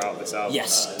theme throughout this album.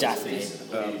 Yes, definitely.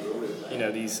 You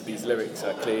know, these lyrics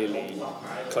are clearly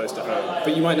close to home,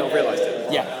 but you might not have realised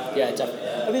it. Yeah, definitely.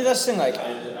 I mean, that's the thing, like,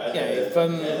 you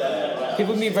know,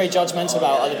 people can be very judgmental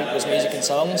about other people's music and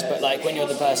songs, but like when you're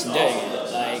the person doing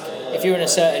it, like if you're in a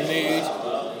certain mood,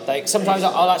 like sometimes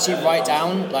I'll actually write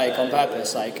down like on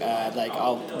purpose, I have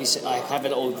a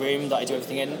little room that I do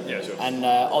everything in, and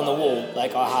on the wall,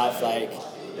 like I have like.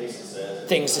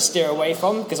 Things to steer away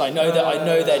from because I know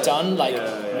they're done, like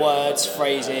words,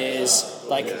 phrases,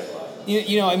 like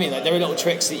you know what I mean. Like there are little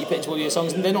tricks that you put into all your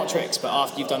songs, and they're not tricks, but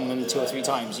after you've done them 2 or 3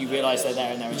 times, you realise they're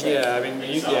there and they're a trick. Yeah, I mean,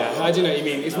 I do know what you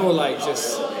mean. It's more like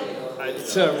just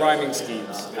certain rhyming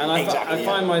schemes, and I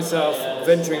find myself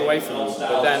venturing away from them,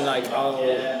 but then like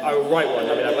I will write one.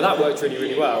 I'll be like, well, that worked really,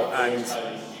 really well, and.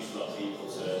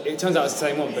 It turns out it's the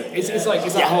same one, but it's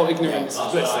that whole ignorance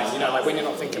is bliss thing, you know, like when you're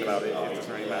not thinking about it, it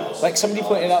doesn't really matter. Like somebody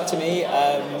pointed out to me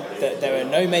that there are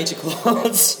no major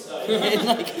chords in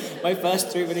like my first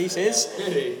 3 releases.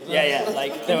 Really? Yeah,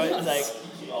 like there were like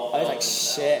I was like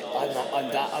shit,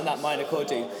 I'm that minor chord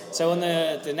dude. So on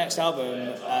the next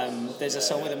album, there's a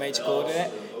song with a major chord in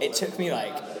it. It took me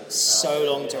like so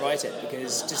long to write it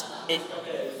because just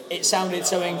it sounded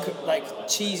so like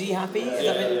cheesy happy.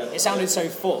 It sounded so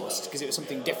forced because it was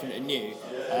something different and new.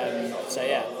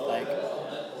 Like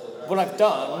what I've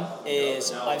done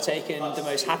is I've taken the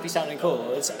most happy sounding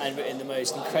chords and written the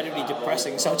most incredibly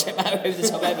depressing subject matter over the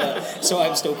top ever. So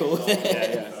I'm still cool with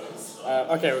it.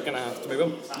 Okay, we're gonna have to move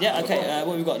on. Yeah. Okay.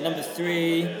 What we've got number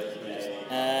 3.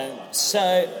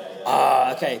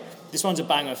 Okay. This one's a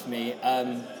banger for me.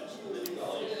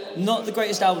 Not the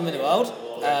greatest album in the world.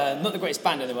 Not the greatest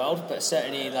band in the world, but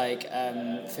certainly, like,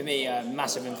 for me, a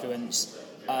massive influence.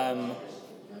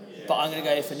 But I'm going to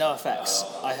go for NoFX.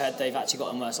 I heard they've actually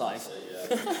gotten worse live.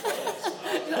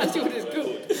 That's what it's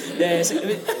called? Yeah,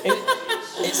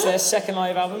 it's their second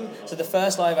live album. So the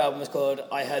first live album was called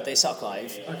I Heard They Suck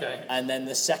Live. Okay. And then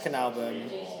the second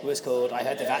album was called I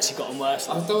Heard They've Actually Gotten Worse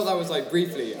Live. I thought that was, like,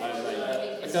 briefly,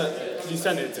 you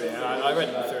sent it to me, and I read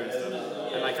them through and stuff.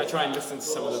 And, like, I try and listen to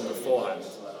some of them beforehand.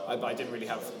 But I didn't really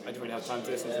have time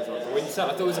to listen to this one. But when you said,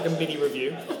 I thought it was like a mini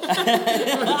review.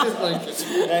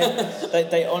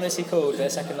 They honestly called their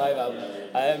second live album.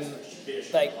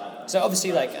 like, so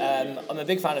obviously, like, I'm a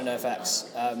big fan of NoFX.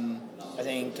 I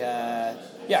think,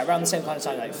 around the same kind of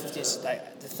time, like, 50s,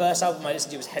 like, the first album I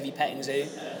listened to was Heavy Petting Zoo.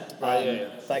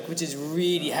 Like, which is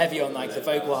really heavy on, like, the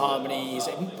vocal harmonies,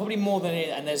 probably more than it,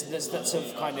 and there's that sort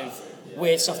of kind of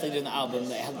weird stuff they do on the album that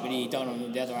they haven't really done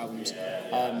on the other albums.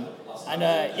 At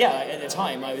the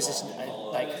time, I was listening,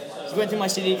 like, if you went through my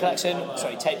tape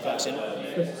collection,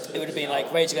 it would have been like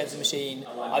Rage Against the Machine.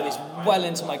 I was well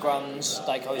into my grunge,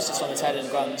 like I was just on the tail end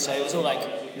of grunge, so it was all like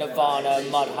Nirvana,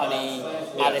 Mudhoney,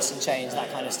 Alice in Chains, that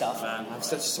kind of stuff. Man, I have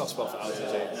such a soft spot for Alice in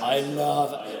Chains. I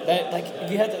love it. Like, have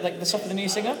you heard that, like, the stuff of the new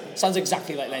singer? Sounds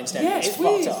exactly like Lane Staley. Yeah, it's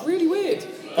weird. It's really weird.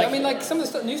 Like, I mean, like, some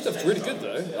of the new stuff's really good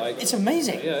though. Like, it's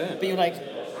amazing. Yeah. But you're like,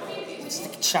 it's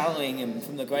like channeling him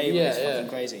from the grave. It's fucking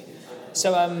crazy.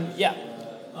 So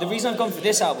the reason I've gone for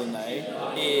this album though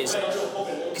is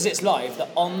because it's live. The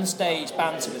on-stage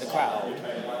banter with the crowd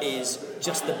is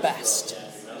just the best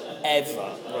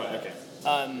ever. Right. Okay.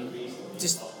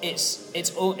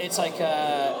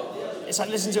 It's like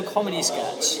listening to a comedy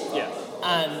sketch. Yeah.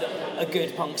 And a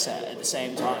good punk set at the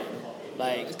same time.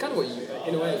 Like, it's kind of what you,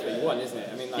 in a way, it's what you want, isn't it?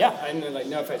 I mean, like, yeah. I know, like,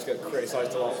 NoFX get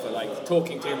criticised a lot for like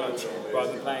talking too much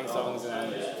rather than playing songs,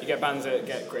 and you get bands that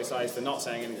get criticised for not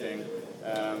saying anything.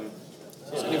 I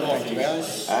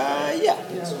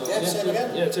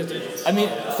mean,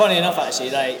 funny enough, actually,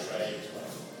 like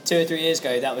 2 or 3 years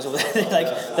ago, that was all like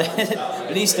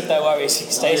the least of their worries.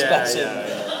 He stays person.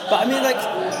 But I mean, like,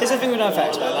 here's the thing with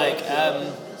NoFX, man. Like,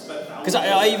 because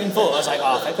I even thought, I was like, if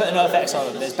I put an NoFX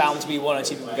on, there's bound to be 1 or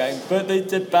 2 people going, but they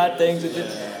did bad things.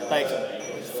 Like,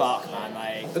 fuck, man.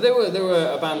 Like, but they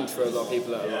were a band for a lot of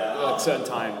people at a certain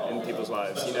time in people's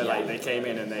lives. You know, like they came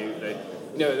in and they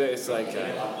you know, it's like,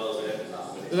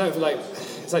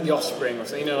 it's like The Offspring or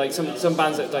something. You know, like some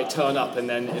bands that like turn up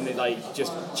and it like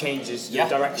just changes your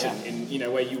direction in, you know,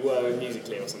 where you were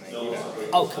musically or something. You know.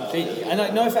 Oh, completely. And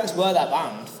like NoFX were that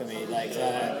band for me. Like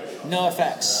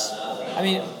NoFX. I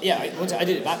mean, I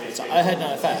did it backwards. I heard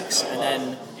NoFX, and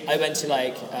then I went to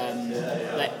like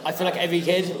I feel like every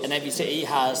kid in every city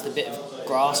has the bit of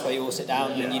grass where you all sit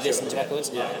down and you listen to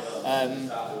records.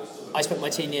 I spent my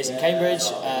teen years in Cambridge.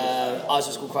 Ours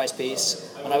was called Christ Peace,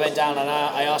 and I went down and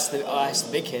I asked the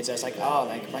big kids. I was like,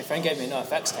 my friend gave me a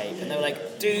NoFX tape, and they were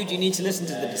like, dude, you need to listen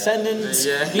to the Descendants,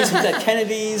 you need to listen to the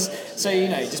Kennedys. So, you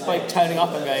know, just by turning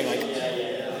up and going like,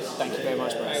 thank you very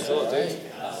much, bro. Thanks a lot, dude.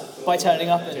 By turning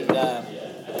up and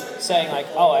saying like,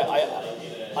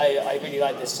 I really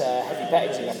like this Heavy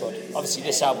Petting Zoo record. Obviously,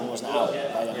 this album wasn't out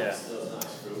by then.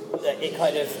 It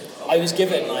kind of, I was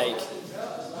given like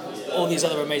all these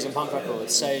other amazing punk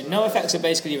records. So NoFX are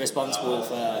basically responsible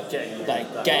for getting me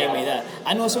there.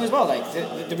 And also as well, like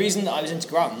the reason that I was into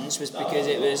grunge was because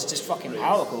it was just fucking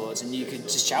power chords and you could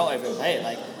just shout over and play it.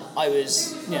 Like, I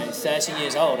was, 13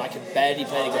 years old. I could barely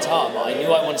play the guitar, but I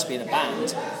knew I wanted to be in a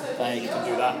band. Like, you can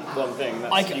do that one thing.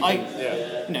 I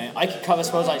could cover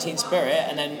Smells Like Teen Spirit,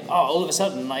 and then all of a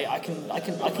sudden, like I can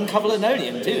cover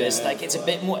Linoleum too. It's like it's a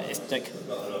bit more. It's like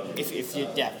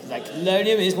like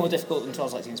Linoleum is more difficult than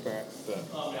Smells Like Teen Spirit.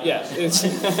 It's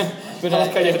but I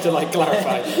like how you had to like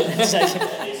clarify.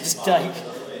 Just like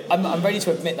I'm ready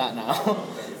to admit that now.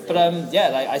 But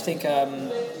I think.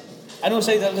 And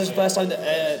also, that was the first time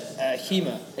that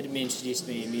Humour had been introduced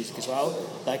to me in music as well.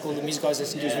 Like, all the music I was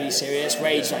listening to was really serious.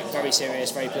 Rage, like, very serious,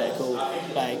 very political.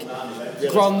 Like,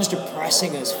 grunge,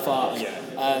 depressing as fuck.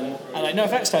 And, like,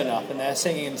 NoFX turned up, and they're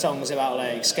singing songs about,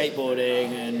 like,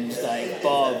 skateboarding and, like,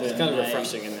 Bob. It's kind of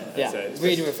refreshing, isn't it? Yeah,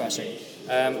 really refreshing.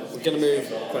 We're going to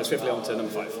move quite swiftly on to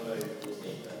number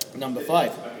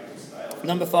 5.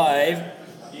 Number 5.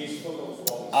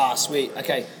 Sweet.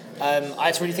 Okay. I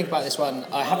had to really think about this one.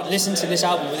 I haven't listened to this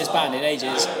album with this band in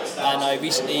ages, and I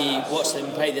recently watched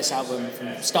them play this album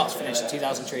from start to finish,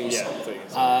 2,000 Trees.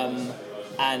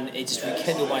 And it just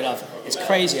rekindled my love. It's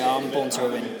Crazy Arm, Born to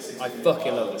Ruin. I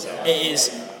fucking love this album. It is.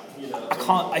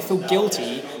 I feel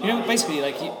guilty. Basically,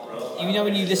 like you know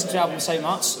when you listen to an album so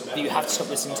much that you have to stop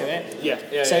listening to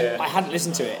it. So I hadn't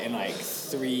listened to it in like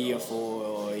 3 or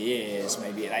 4 years,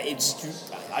 maybe. Like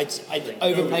I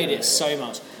overplayed it so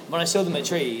much. When I saw them at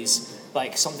Trees,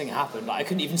 like something happened. Like I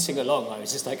couldn't even sing along. I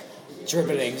was just like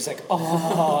dribbling, just like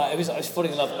I was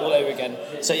falling in love all over again.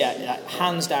 So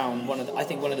hands down, one of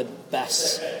the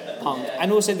best punk.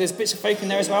 And also there's bits of folk in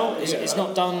there as well. It's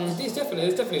not done. It's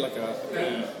definitely like a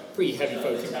pretty heavy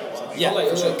folk in there. For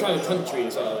sure. Kind of country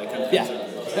as well. I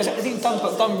think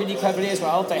done really cleverly as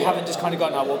well. They haven't just kind of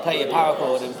gone, we'll play a power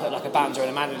chord and put like a banjo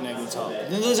and a mandolin over the top.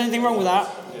 There's anything wrong with that.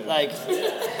 Like,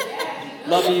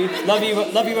 love you,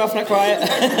 Roughneck Riot.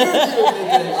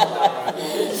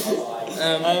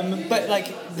 But like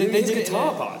they It's did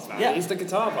guitar it, parts, man. Yeah. It's the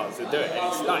guitar parts that do it. And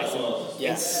it's nice. And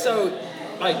Yeah. it's so.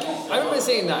 Like, I remember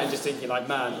seeing that and just thinking, like,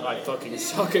 man, I fucking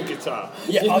suck at guitar.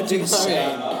 Yeah, You I know do what I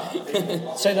mean?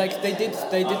 same. So like they did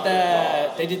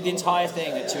the entire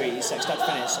thing at 280, like start to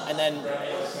finish, and then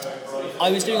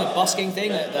I was doing a busking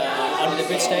thing at the under the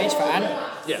bridge stage for Ant,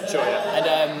 Yeah, sure, yeah.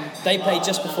 and they played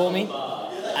just before me,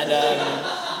 and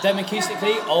them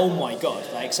acoustically, oh my god!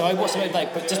 Like, so I watched them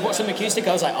but just watch them acoustic.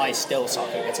 I was like, I still suck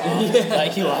at guitar.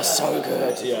 Like, you are so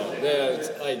good. Yeah, it's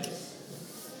like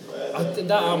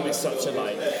that album is such a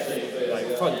like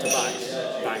front to back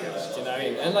banger. Do you know what I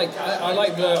mean? And like I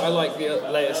like the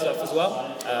later stuff as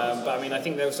well. But I mean, I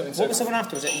think there was something. What was the one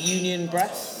after? Was it Union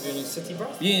Breath? Union City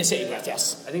Breath? Union City Breath,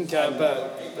 yes. I think,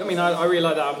 but I mean, I really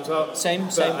like that album as well. Same.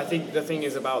 But I think the thing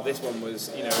is about this one was,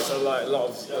 it's a lot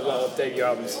of debut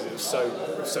albums. It was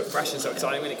so fresh and so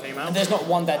exciting when it came out. And there's not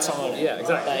one dead song on it. Yeah,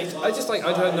 exactly. Like,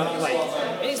 I don't know,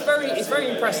 it's very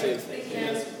impressive.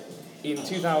 In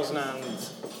 2000 and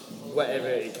whatever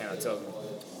it came out, 2000,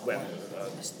 when? I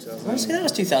was that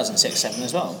was 2006-7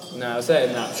 as well. No, I was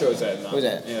saying that. I'm sure I was saying that. Was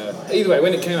it? Yeah. Either way,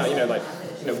 when it came out,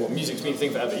 what music's been a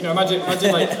thing forever. Imagine like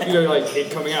like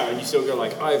it coming out and you still go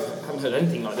like, I haven't heard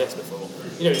anything like this before.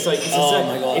 It's like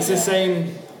it's the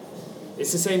same.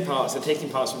 It's the same parts. They're taking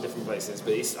parts from different places,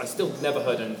 but I still never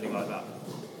heard anything like that.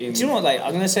 Do you know what? Like,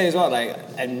 I'm going to say as well. Like,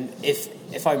 and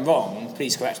if I'm wrong,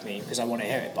 please correct me because I want to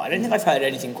hear it. But I don't think I've heard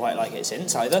anything quite like it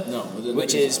since either. No,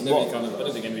 which is I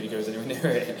don't think anybody goes anywhere near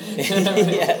it.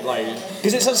 Yeah,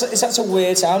 because it's such a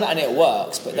weird sound and it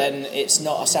works, but then it's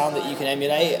not a sound that you can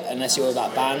emulate unless you're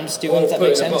that band. Do you want that put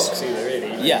makes in a sense? box either,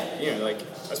 really. Yeah.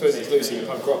 I suppose it's loosely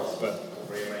punk rock, but.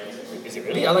 Is it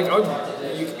really?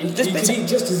 You could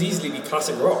just as easily be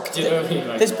classic rock. Do you know what I mean?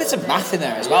 There's bits of math in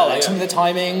there as well, some of the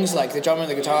timings, like the drummer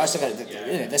and the guitar stuff.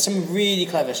 There's some really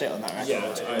clever shit on that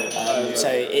record. So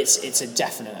it's a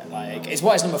definite it's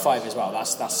why it's number 5 as well.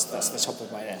 That's the top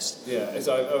of my list. Yeah, I have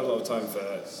a lot of time for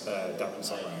Damon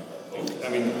Simon. I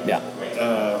mean, yeah.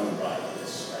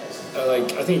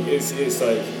 I think it's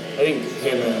like I think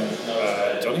him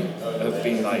and Johnny have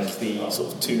been like the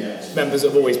sort of two members that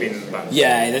have always been in the band.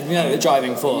 Yeah, the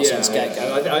driving force since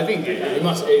get-go. I think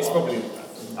it's probably.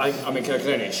 I mean, I can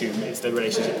only assume it's the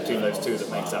relationship between those two that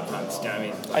makes that band. You know what I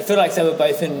mean? I feel like they were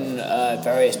both in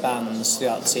various bands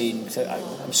throughout the scene. So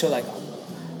I'm sure,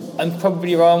 I'm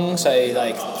probably wrong. So,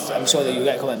 I'm sure that you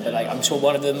get a comment, but I'm sure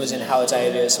one of them was in Howard's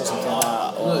Alias or something like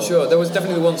that. I'm not sure. There was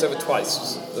definitely Once Over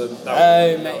Twice. Maybe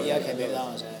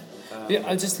that was it.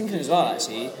 I was just thinking as well,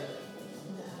 actually.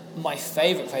 My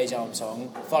favourite Crazy Arm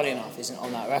song, funny enough, isn't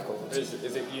on that record. Is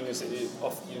it Union City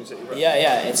Breath?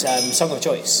 Yeah, it's Song of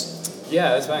Choice.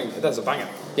 Yeah, that's a banger.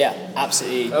 Yeah,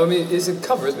 absolutely. I mean, it's a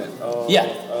cover, isn't it? Yeah.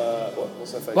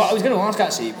 What's her face? Well, I was going to ask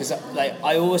actually because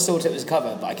I always thought it was a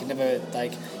cover, but I could never I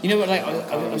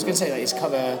was going to say it's a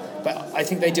cover, but I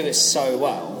think they do it so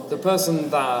well. The person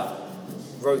that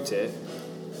wrote it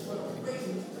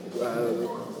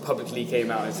publicly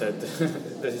came out and said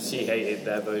that she hated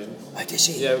their version. Oh, did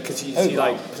she? Yeah, because she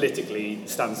politically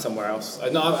stands somewhere else.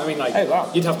 No, I mean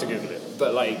you'd have to Google it,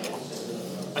 but I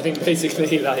think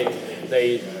basically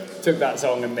they took that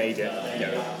song and made it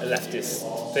a leftist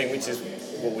thing, which is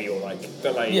what we all like.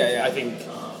 But I think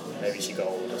maybe she got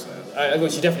old or something. Well,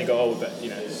 she definitely got old, but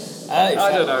I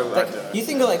don't know. You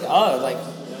think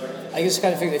I just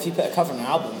kind of think that if you put a cover on an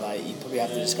album, you probably have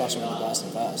the discussion with the person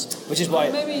first, which is why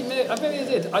maybe they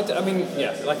did. I mean,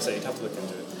 yeah, like I say, you'd have to look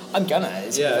into it. I'm gonna.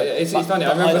 It's funny.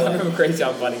 I remember Crazy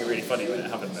Arm finding it really funny when it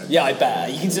happened though. Yeah, I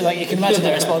bet. You can imagine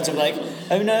their response of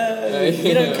oh no,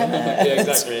 you don't care. Yeah,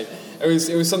 exactly. It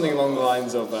was something along the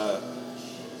lines of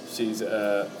she's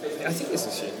I think this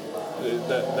is she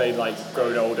that they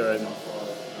grown older and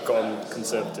gone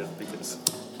conservative because.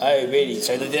 Oh really?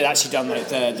 So they did actually done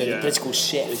the political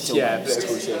shift. Yeah,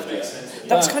 political shift. Yeah.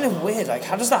 That's kind of weird.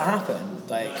 How does that happen?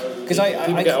 Because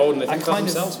people get old and they think about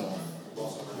themselves more.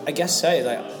 I guess so.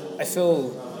 I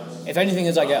feel, if anything,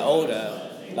 as I get older,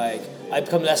 I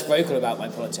become less vocal about my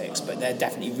politics, but they're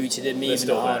definitely rooted in me even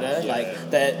harder.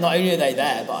 They're not only are they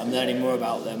there, but I'm learning more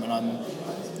about them, and I'm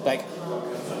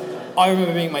I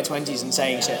remember being in my 20s and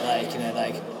saying shit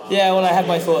yeah, well, I have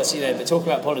my thoughts, but talking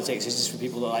about politics is just for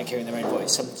people that like hearing their own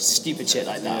voice, some stupid shit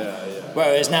like that. Yeah.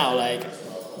 Whereas now,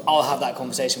 I'll have that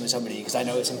conversation with somebody because I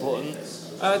know it's important.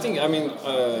 I think, I'm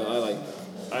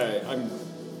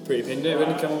pretty opinionated when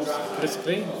it comes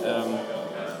politically,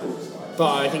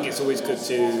 but I think it's always good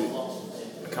to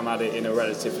come at it in a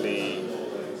relatively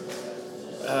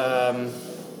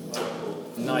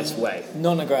nice way.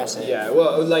 Non-aggressive. Yeah,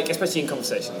 well, like, especially in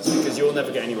conversations, because you'll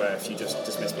never get anywhere if you just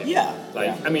dismiss people. Yeah. Like,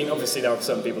 yeah. I mean, obviously there are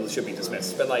some people that should be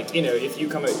dismissed, but like, you know, if you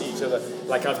come at each other,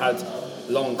 like I've had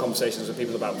long conversations with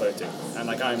people about voting, and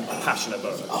like I'm passionate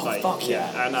about it. Oh, like, fuck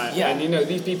yeah. And you know,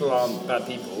 these people aren't bad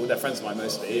people; they're friends of mine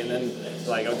mostly. And then,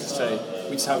 like, I'll just say,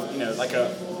 we just have, you know, like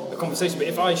a conversation. But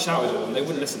if I shouted at them, they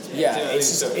wouldn't listen to me. Yeah, Do you know what I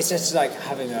it's mean? just like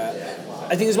having a.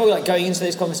 I think as well, like going into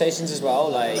those conversations as well,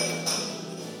 like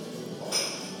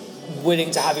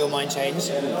willing to have your mind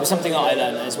changed was something that I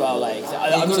learned as well. Like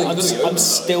I'm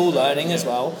still learning as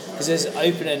well, because as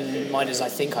open and minded as I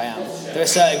think I am, there are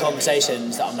certain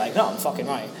conversations that I'm like, no, I'm fucking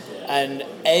right. And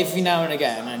every now and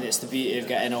again, and it's the beauty of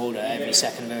getting older every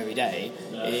second of every day,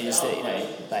 is that, you know,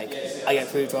 like I get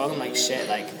proved wrong. I'm like, shit,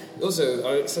 like. Also,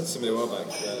 I said to somebody a while back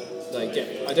that,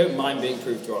 like, I don't mind being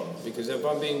proved wrong, because if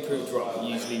I'm being proved wrong,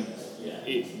 usually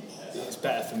it's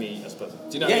better for me as a person.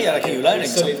 Do you know what I mean? Yeah, like you're learning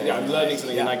something. Yeah, I'm learning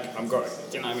something, and like I'm growing.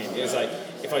 Do you know what I mean? It's like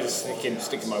if I just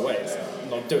stick in my ways, I'm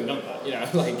not doing none of that. You know,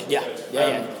 like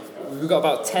yeah. We've got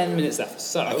about 10 minutes left.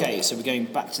 So Okay, so we're going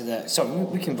back to the. Sorry,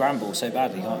 we can ramble so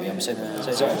badly, can't we? I'm so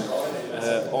sorry.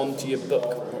 On to your book.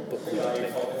 What book would you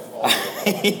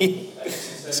take?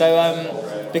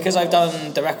 So, because I've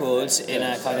done the records in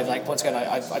a kind of like, once again,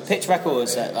 I picked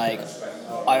records that like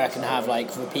I reckon have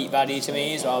like repeat value to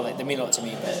me as well. Like they mean a lot to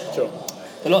me. But Sure.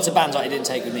 there are lots of bands that I didn't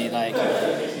take with me. Like,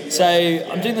 so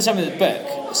I'm doing the same with the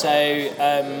book. So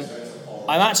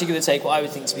I'm actually going to take what I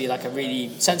would think to be like a really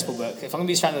sensible book. If I'm going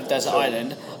to be stranded on a desert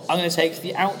island, I'm going to take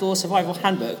the Outdoor Survival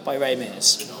Handbook by Ray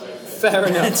Mears. Fair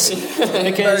enough.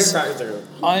 Because very practical.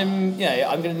 I'm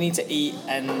going to need to eat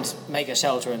and make a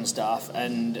shelter and stuff,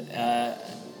 and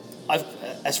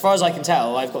as far as I can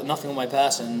tell, I've got nothing on my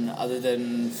person other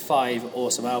than 5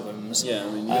 awesome albums. Yeah,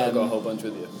 I mean, you've got a whole bunch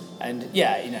with you. And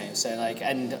yeah, you know, so like,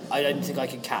 and I don't think I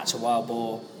could catch a wild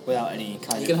boar without any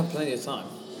kind You're of. gonna have plenty of time.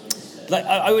 Like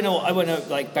I wouldn't know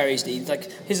like berries to eat. Like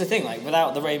here's the thing, like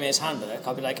without the Ray Mears handbook,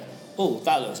 I'd be like, oh,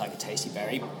 that looks like a tasty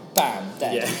berry. Bam,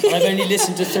 dead. Yeah. And I've only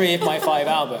listened to 3 of my 5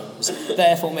 albums,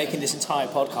 therefore making this entire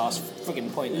podcast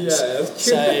friggin' pointless. Yeah, that's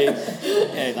true. So,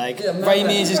 you know, like Ray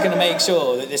Mears is going to make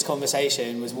sure that this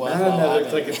conversation was worthwhile. That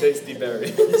looks like a tasty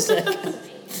berry.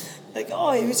 Like,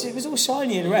 oh, it was all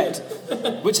shiny and red,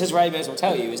 which, as Ray Mears will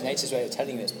tell you, is nature's way of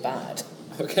telling you it's bad.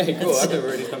 Okay, cool. I've never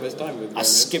really spent much time with it. I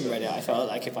skim read it. I felt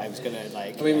like if I was gonna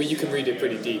like. I mean, well, you can read it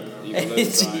pretty deep. You can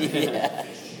learn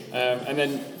Yeah. And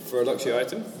then for a luxury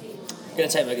item, I'm gonna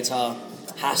take my guitar.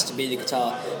 Has to be the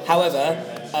guitar. However,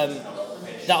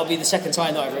 that'll be the second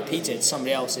time that I've repeated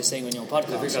somebody else's thing on your we've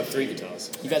podcast. had 3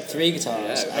 guitars. You've had 3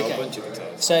 guitars. Yeah, Okay. a bunch of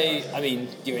guitars. So, I mean,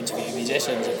 you're interviewing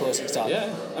musicians, of course, it's guitar.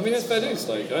 Yeah, I mean, that's fair dues.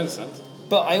 Like, I understand.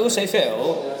 But I also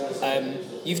feel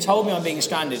you've told me I'm being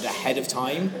stranded ahead of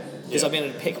time because I've been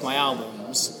able to pick my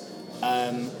albums.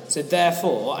 So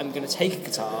therefore, I'm going to take a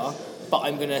guitar, but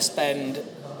I'm going to spend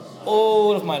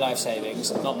all of my life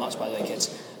savings, not much by the way, kids,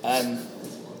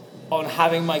 on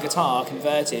having my guitar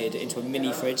converted into a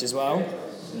mini fridge as well.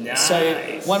 Nice. So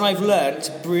when I've learnt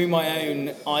to brew my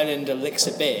own island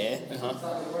elixir beer,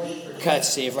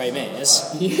 courtesy of Ray Mears,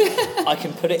 I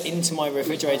can put it into my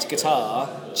refrigerated guitar,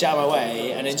 jam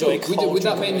away, and enjoy cold Would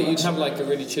that drink mean that you'd beverage. have like a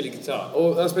really chilly guitar?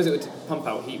 Or I suppose it would pump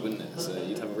out heat, wouldn't it? So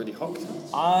you'd have a really hot guitar.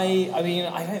 I mean,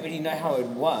 I don't really know how it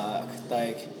would work.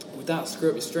 Like, Would that screw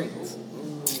up your strings?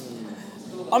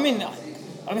 I mean,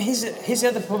 here's the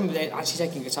other problem with actually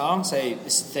taking guitar. So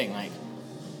this is the thing, like,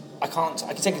 I can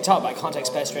take guitar, but I can't take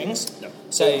spare strings. No.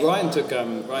 So Ryan took a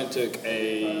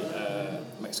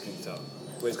Mexican guitar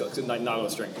where it's got like nylon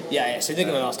string. yeah, so they're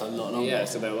going to last a lot longer. Yeah,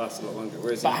 so they'll last a lot longer.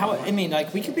 Whereas But how? I mean,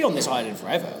 like, we could be on this island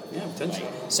forever. yeah, potentially.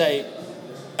 So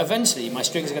eventually, my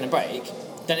strings are going to break.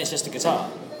 Then it's just a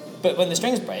guitar. But when the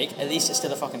strings break, at least it's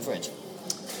still a fucking fridge.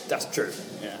 That's true.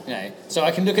 Yeah. You know, so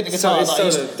I can look at the guitar. It's that I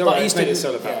used, solar. that Don't I worry, used it's made to. it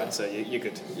solar powered, Yeah. so you're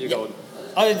good. You're golden.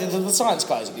 The science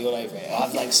guys will be all over it. I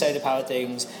have like solar powered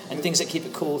things and things that keep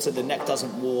it cool so the neck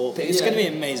doesn't warp. It's going to be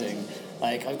amazing.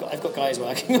 Like I've got guys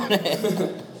working on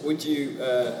it. Would you?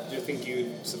 Do you think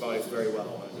you'd survive very well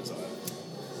on a desire?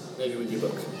 Maybe with your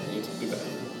book, you'd be better.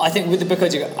 I think with the book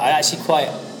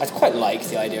I quite like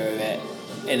the idea of it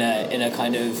in a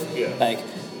kind of like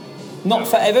not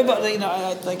forever, but you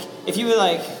know, like if you were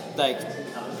like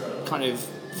kind of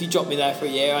if you dropped me there for a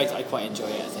year, I'd quite enjoy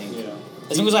it. I think. Yeah.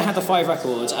 As long as I had the 5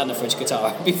 records and the fridge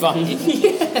guitar, I'd be fine.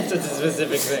 Yeah, that's a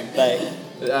specific thing.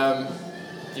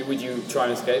 Like, would you try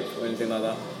and escape or anything like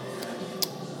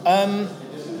that?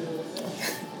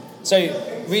 So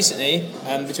recently,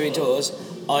 between tours,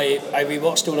 I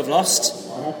rewatched all of Lost,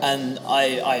 and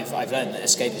I've learned that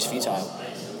escape is futile.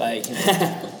 Like, you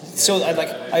know, So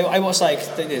I watched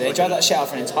they drive that shit out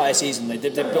for an entire season. They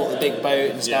built the big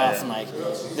boat and stuff, and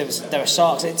there were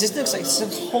sharks. It just looks like it's a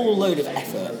whole load of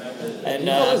effort. And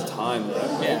There's time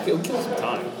though. Yeah. It'll kill some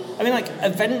time. I mean,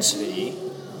 eventually,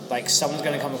 someone's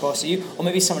going to come across you, or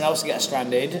maybe someone else will get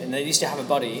stranded, and they used to have a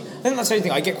buddy. I think that's the only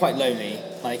thing. I get quite lonely.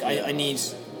 I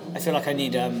feel like I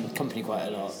need company quite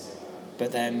a lot.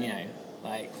 But then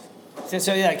I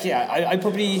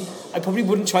probably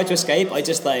wouldn't try to escape. I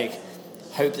just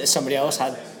hope that somebody else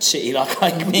had shitty luck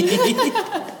like me.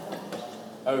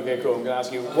 Okay, cool. I'm going to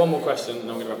ask you one more question,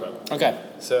 and I'm going to wrap up. Okay.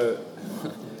 So,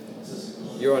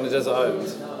 you're on a desert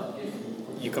island.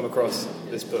 You come across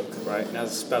this book, right? And it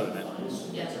has a spell in it.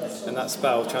 And that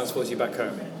spell transports you back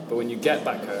home. But when you get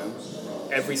back home,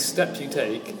 every step you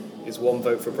take is one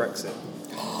vote for Brexit.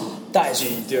 That is Do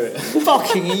you do it?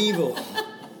 fucking evil.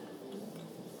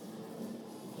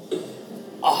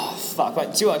 Oh fuck!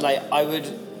 But do you know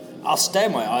what? I'll stay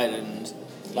on my island,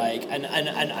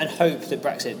 and hope that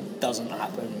Brexit doesn't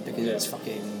happen because it's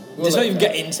fucking. Just not even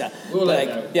get into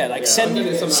that. Send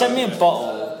me a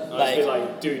bottle.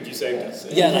 Dude, you saved us.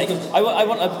 Yeah, I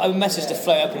want a message to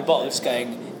float up in a bottle just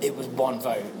going, it was one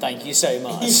vote, thank you so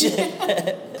much.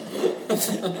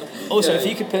 Also, if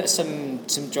you could put some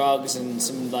drugs and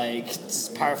some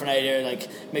paraphernalia,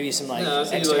 maybe some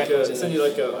extra records. Send you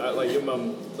your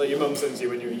mum sends you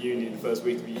when you're at uni the first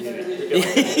week of uni.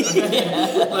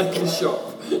 Like a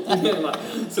shop,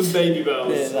 some baby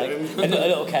bells, a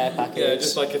little care package. Yeah,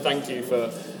 just a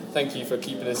thank you for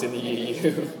keeping us in the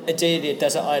EU. A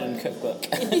Desert Island cookbook.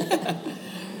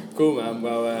 Cool, man.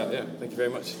 Well, thank you very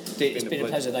much. Dude, it's been a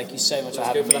pleasure. Thank you so much for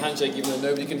having me. Let's go for the handshake, even though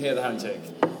nobody can hear the handshake.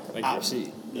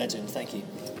 Absolute legend. Thank you.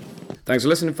 Thanks for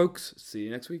listening, folks. See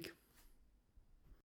you next week.